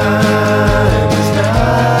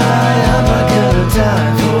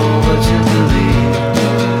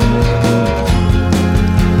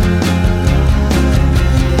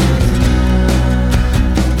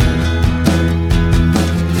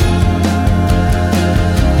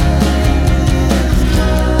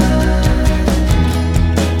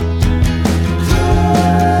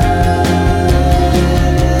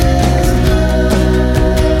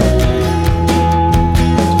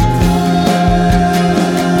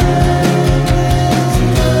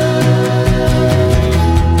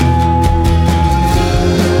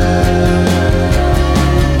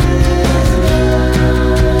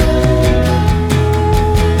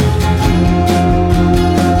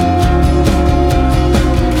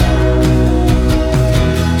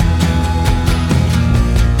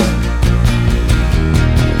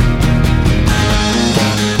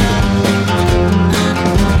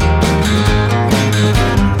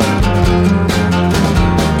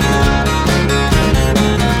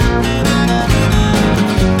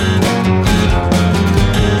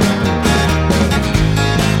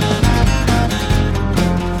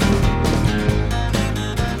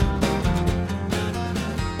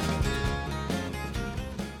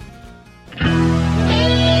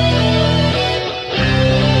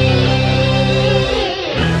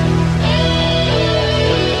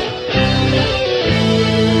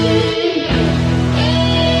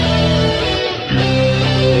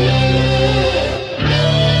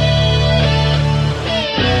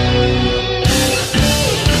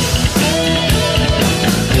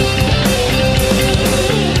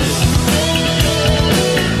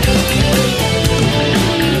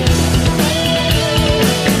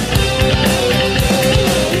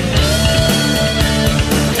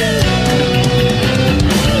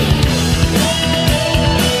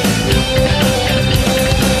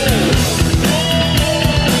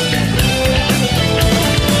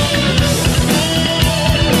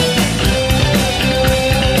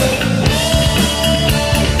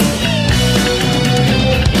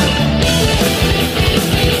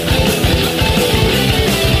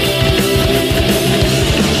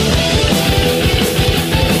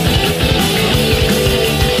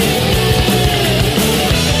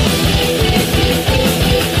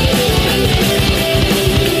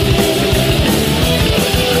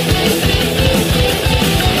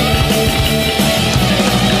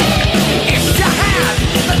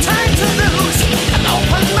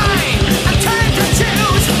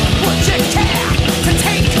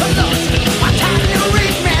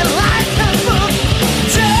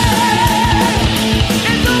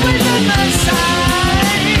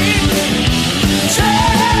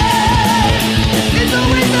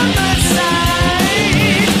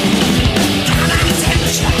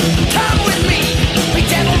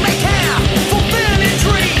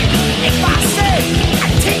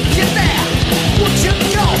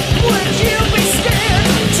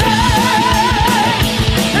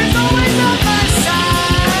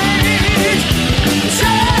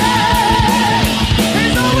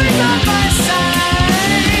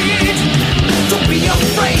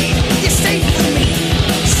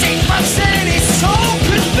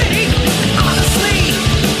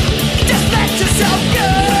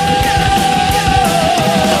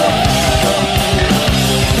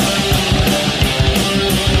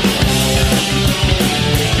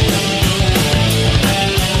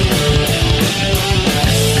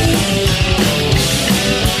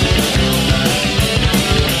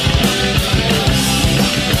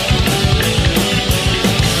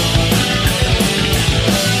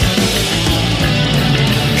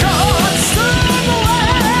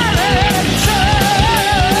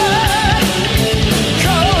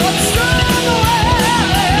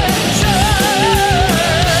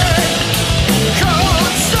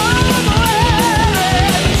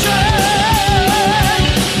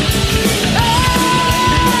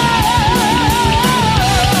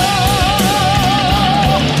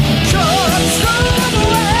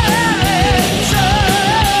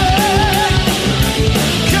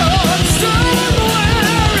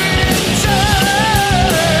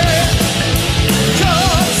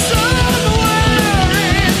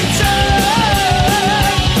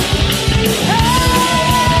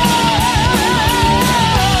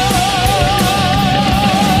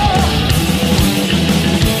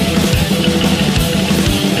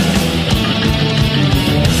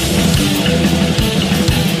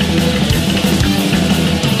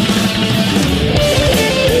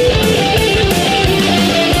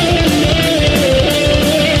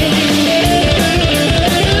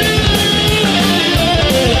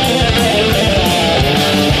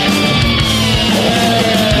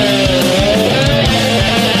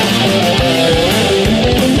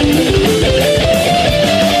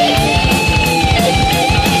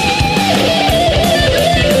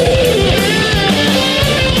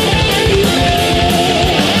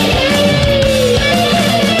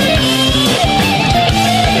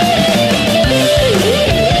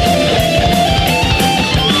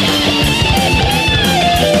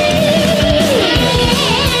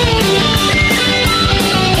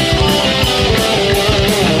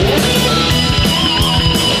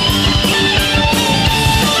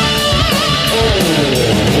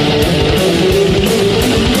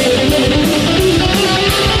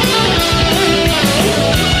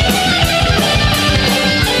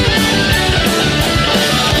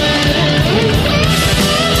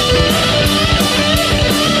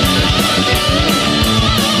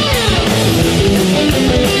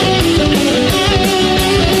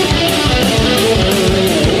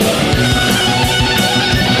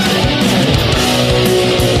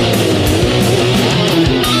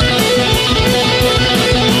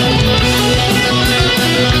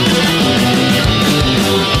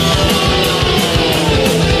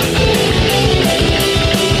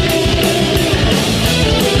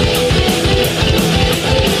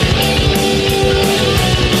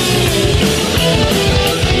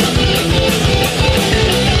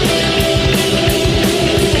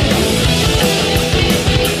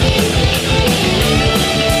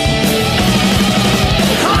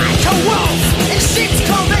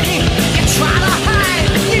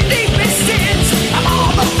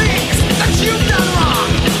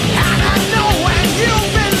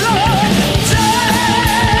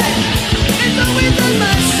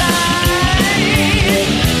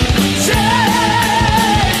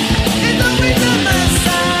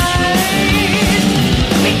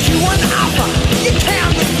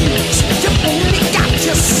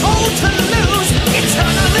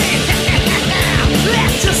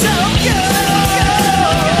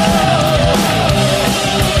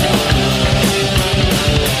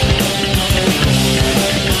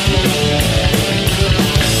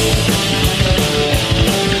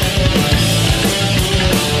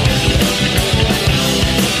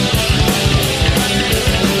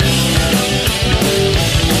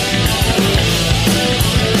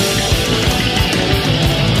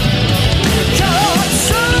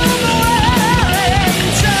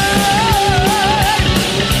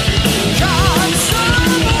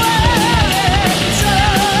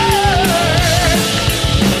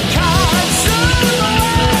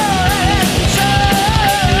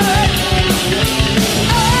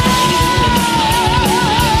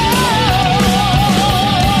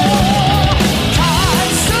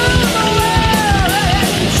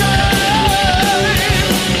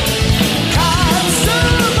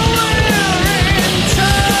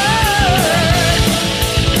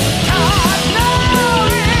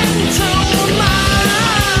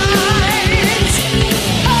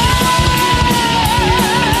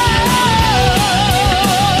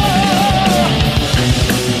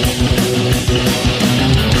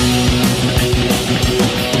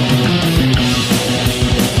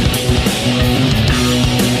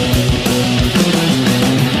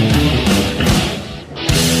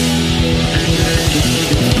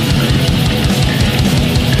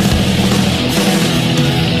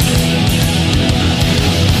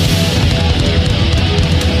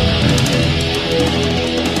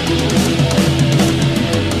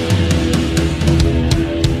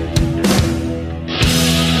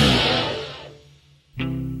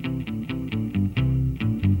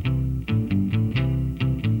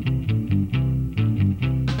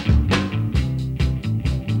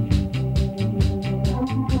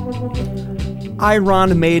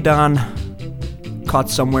 Iron Maiden, Caught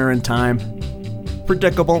Somewhere in Time.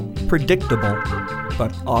 Predictable,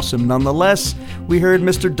 but awesome nonetheless. We heard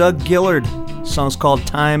Mr. Doug Gillard. Song's called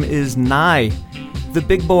Time is Nigh. The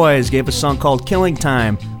Big Boys gave a song called Killing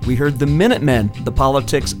Time. We heard the Minutemen, The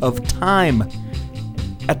Politics of Time.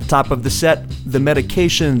 At the top of the set, the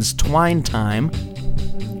Medications, Twine Time.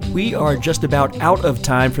 We are just about out of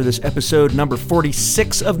time for this episode number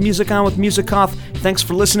 46 of Music On with Music Off. Thanks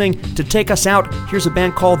for listening. To take us out, here's a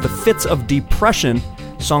band called the Fitz of Depression.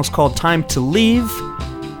 Song's called Time to Leave.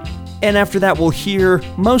 And after that, we'll hear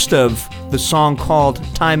most of the song called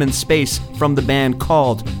Time and Space from the band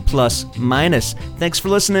called Plus Minus. Thanks for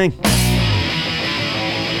listening.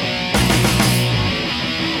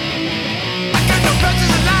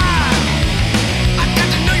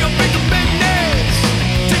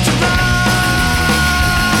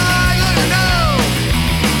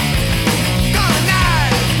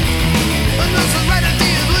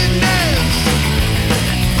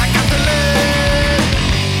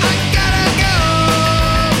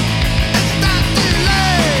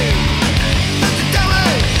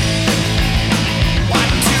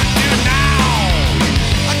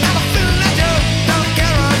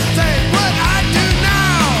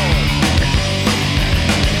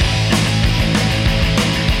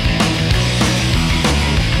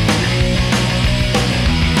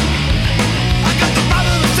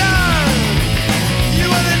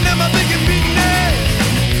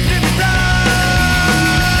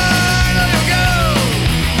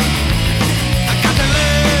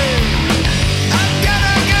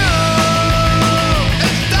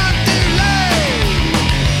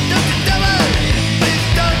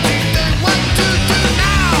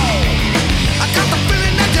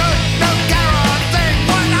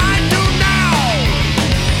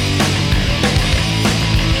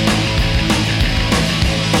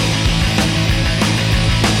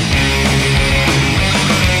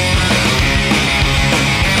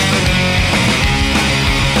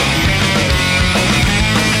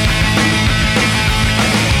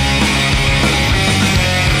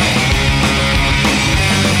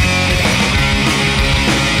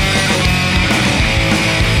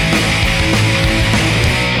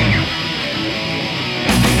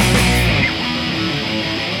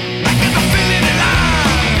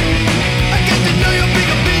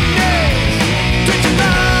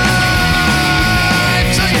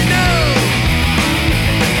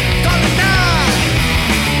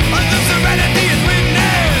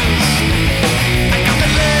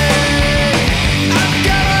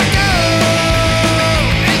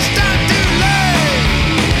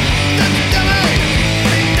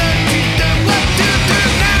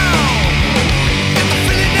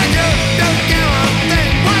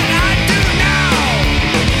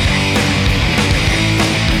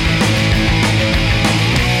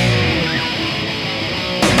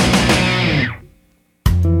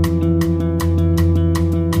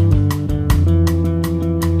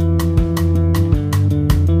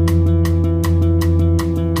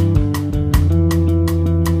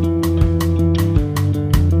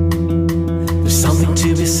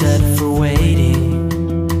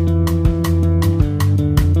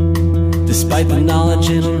 Despite the knowledge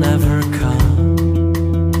it'll never come.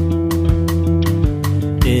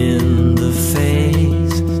 In the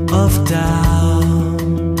face of doubt,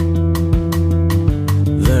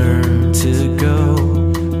 learn to go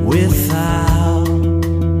without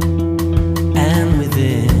and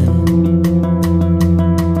within.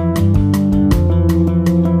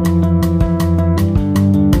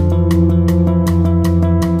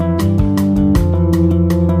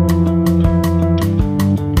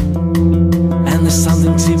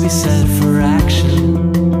 Something to be said for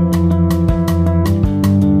action,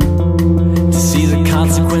 to see the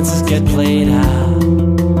consequences get played out.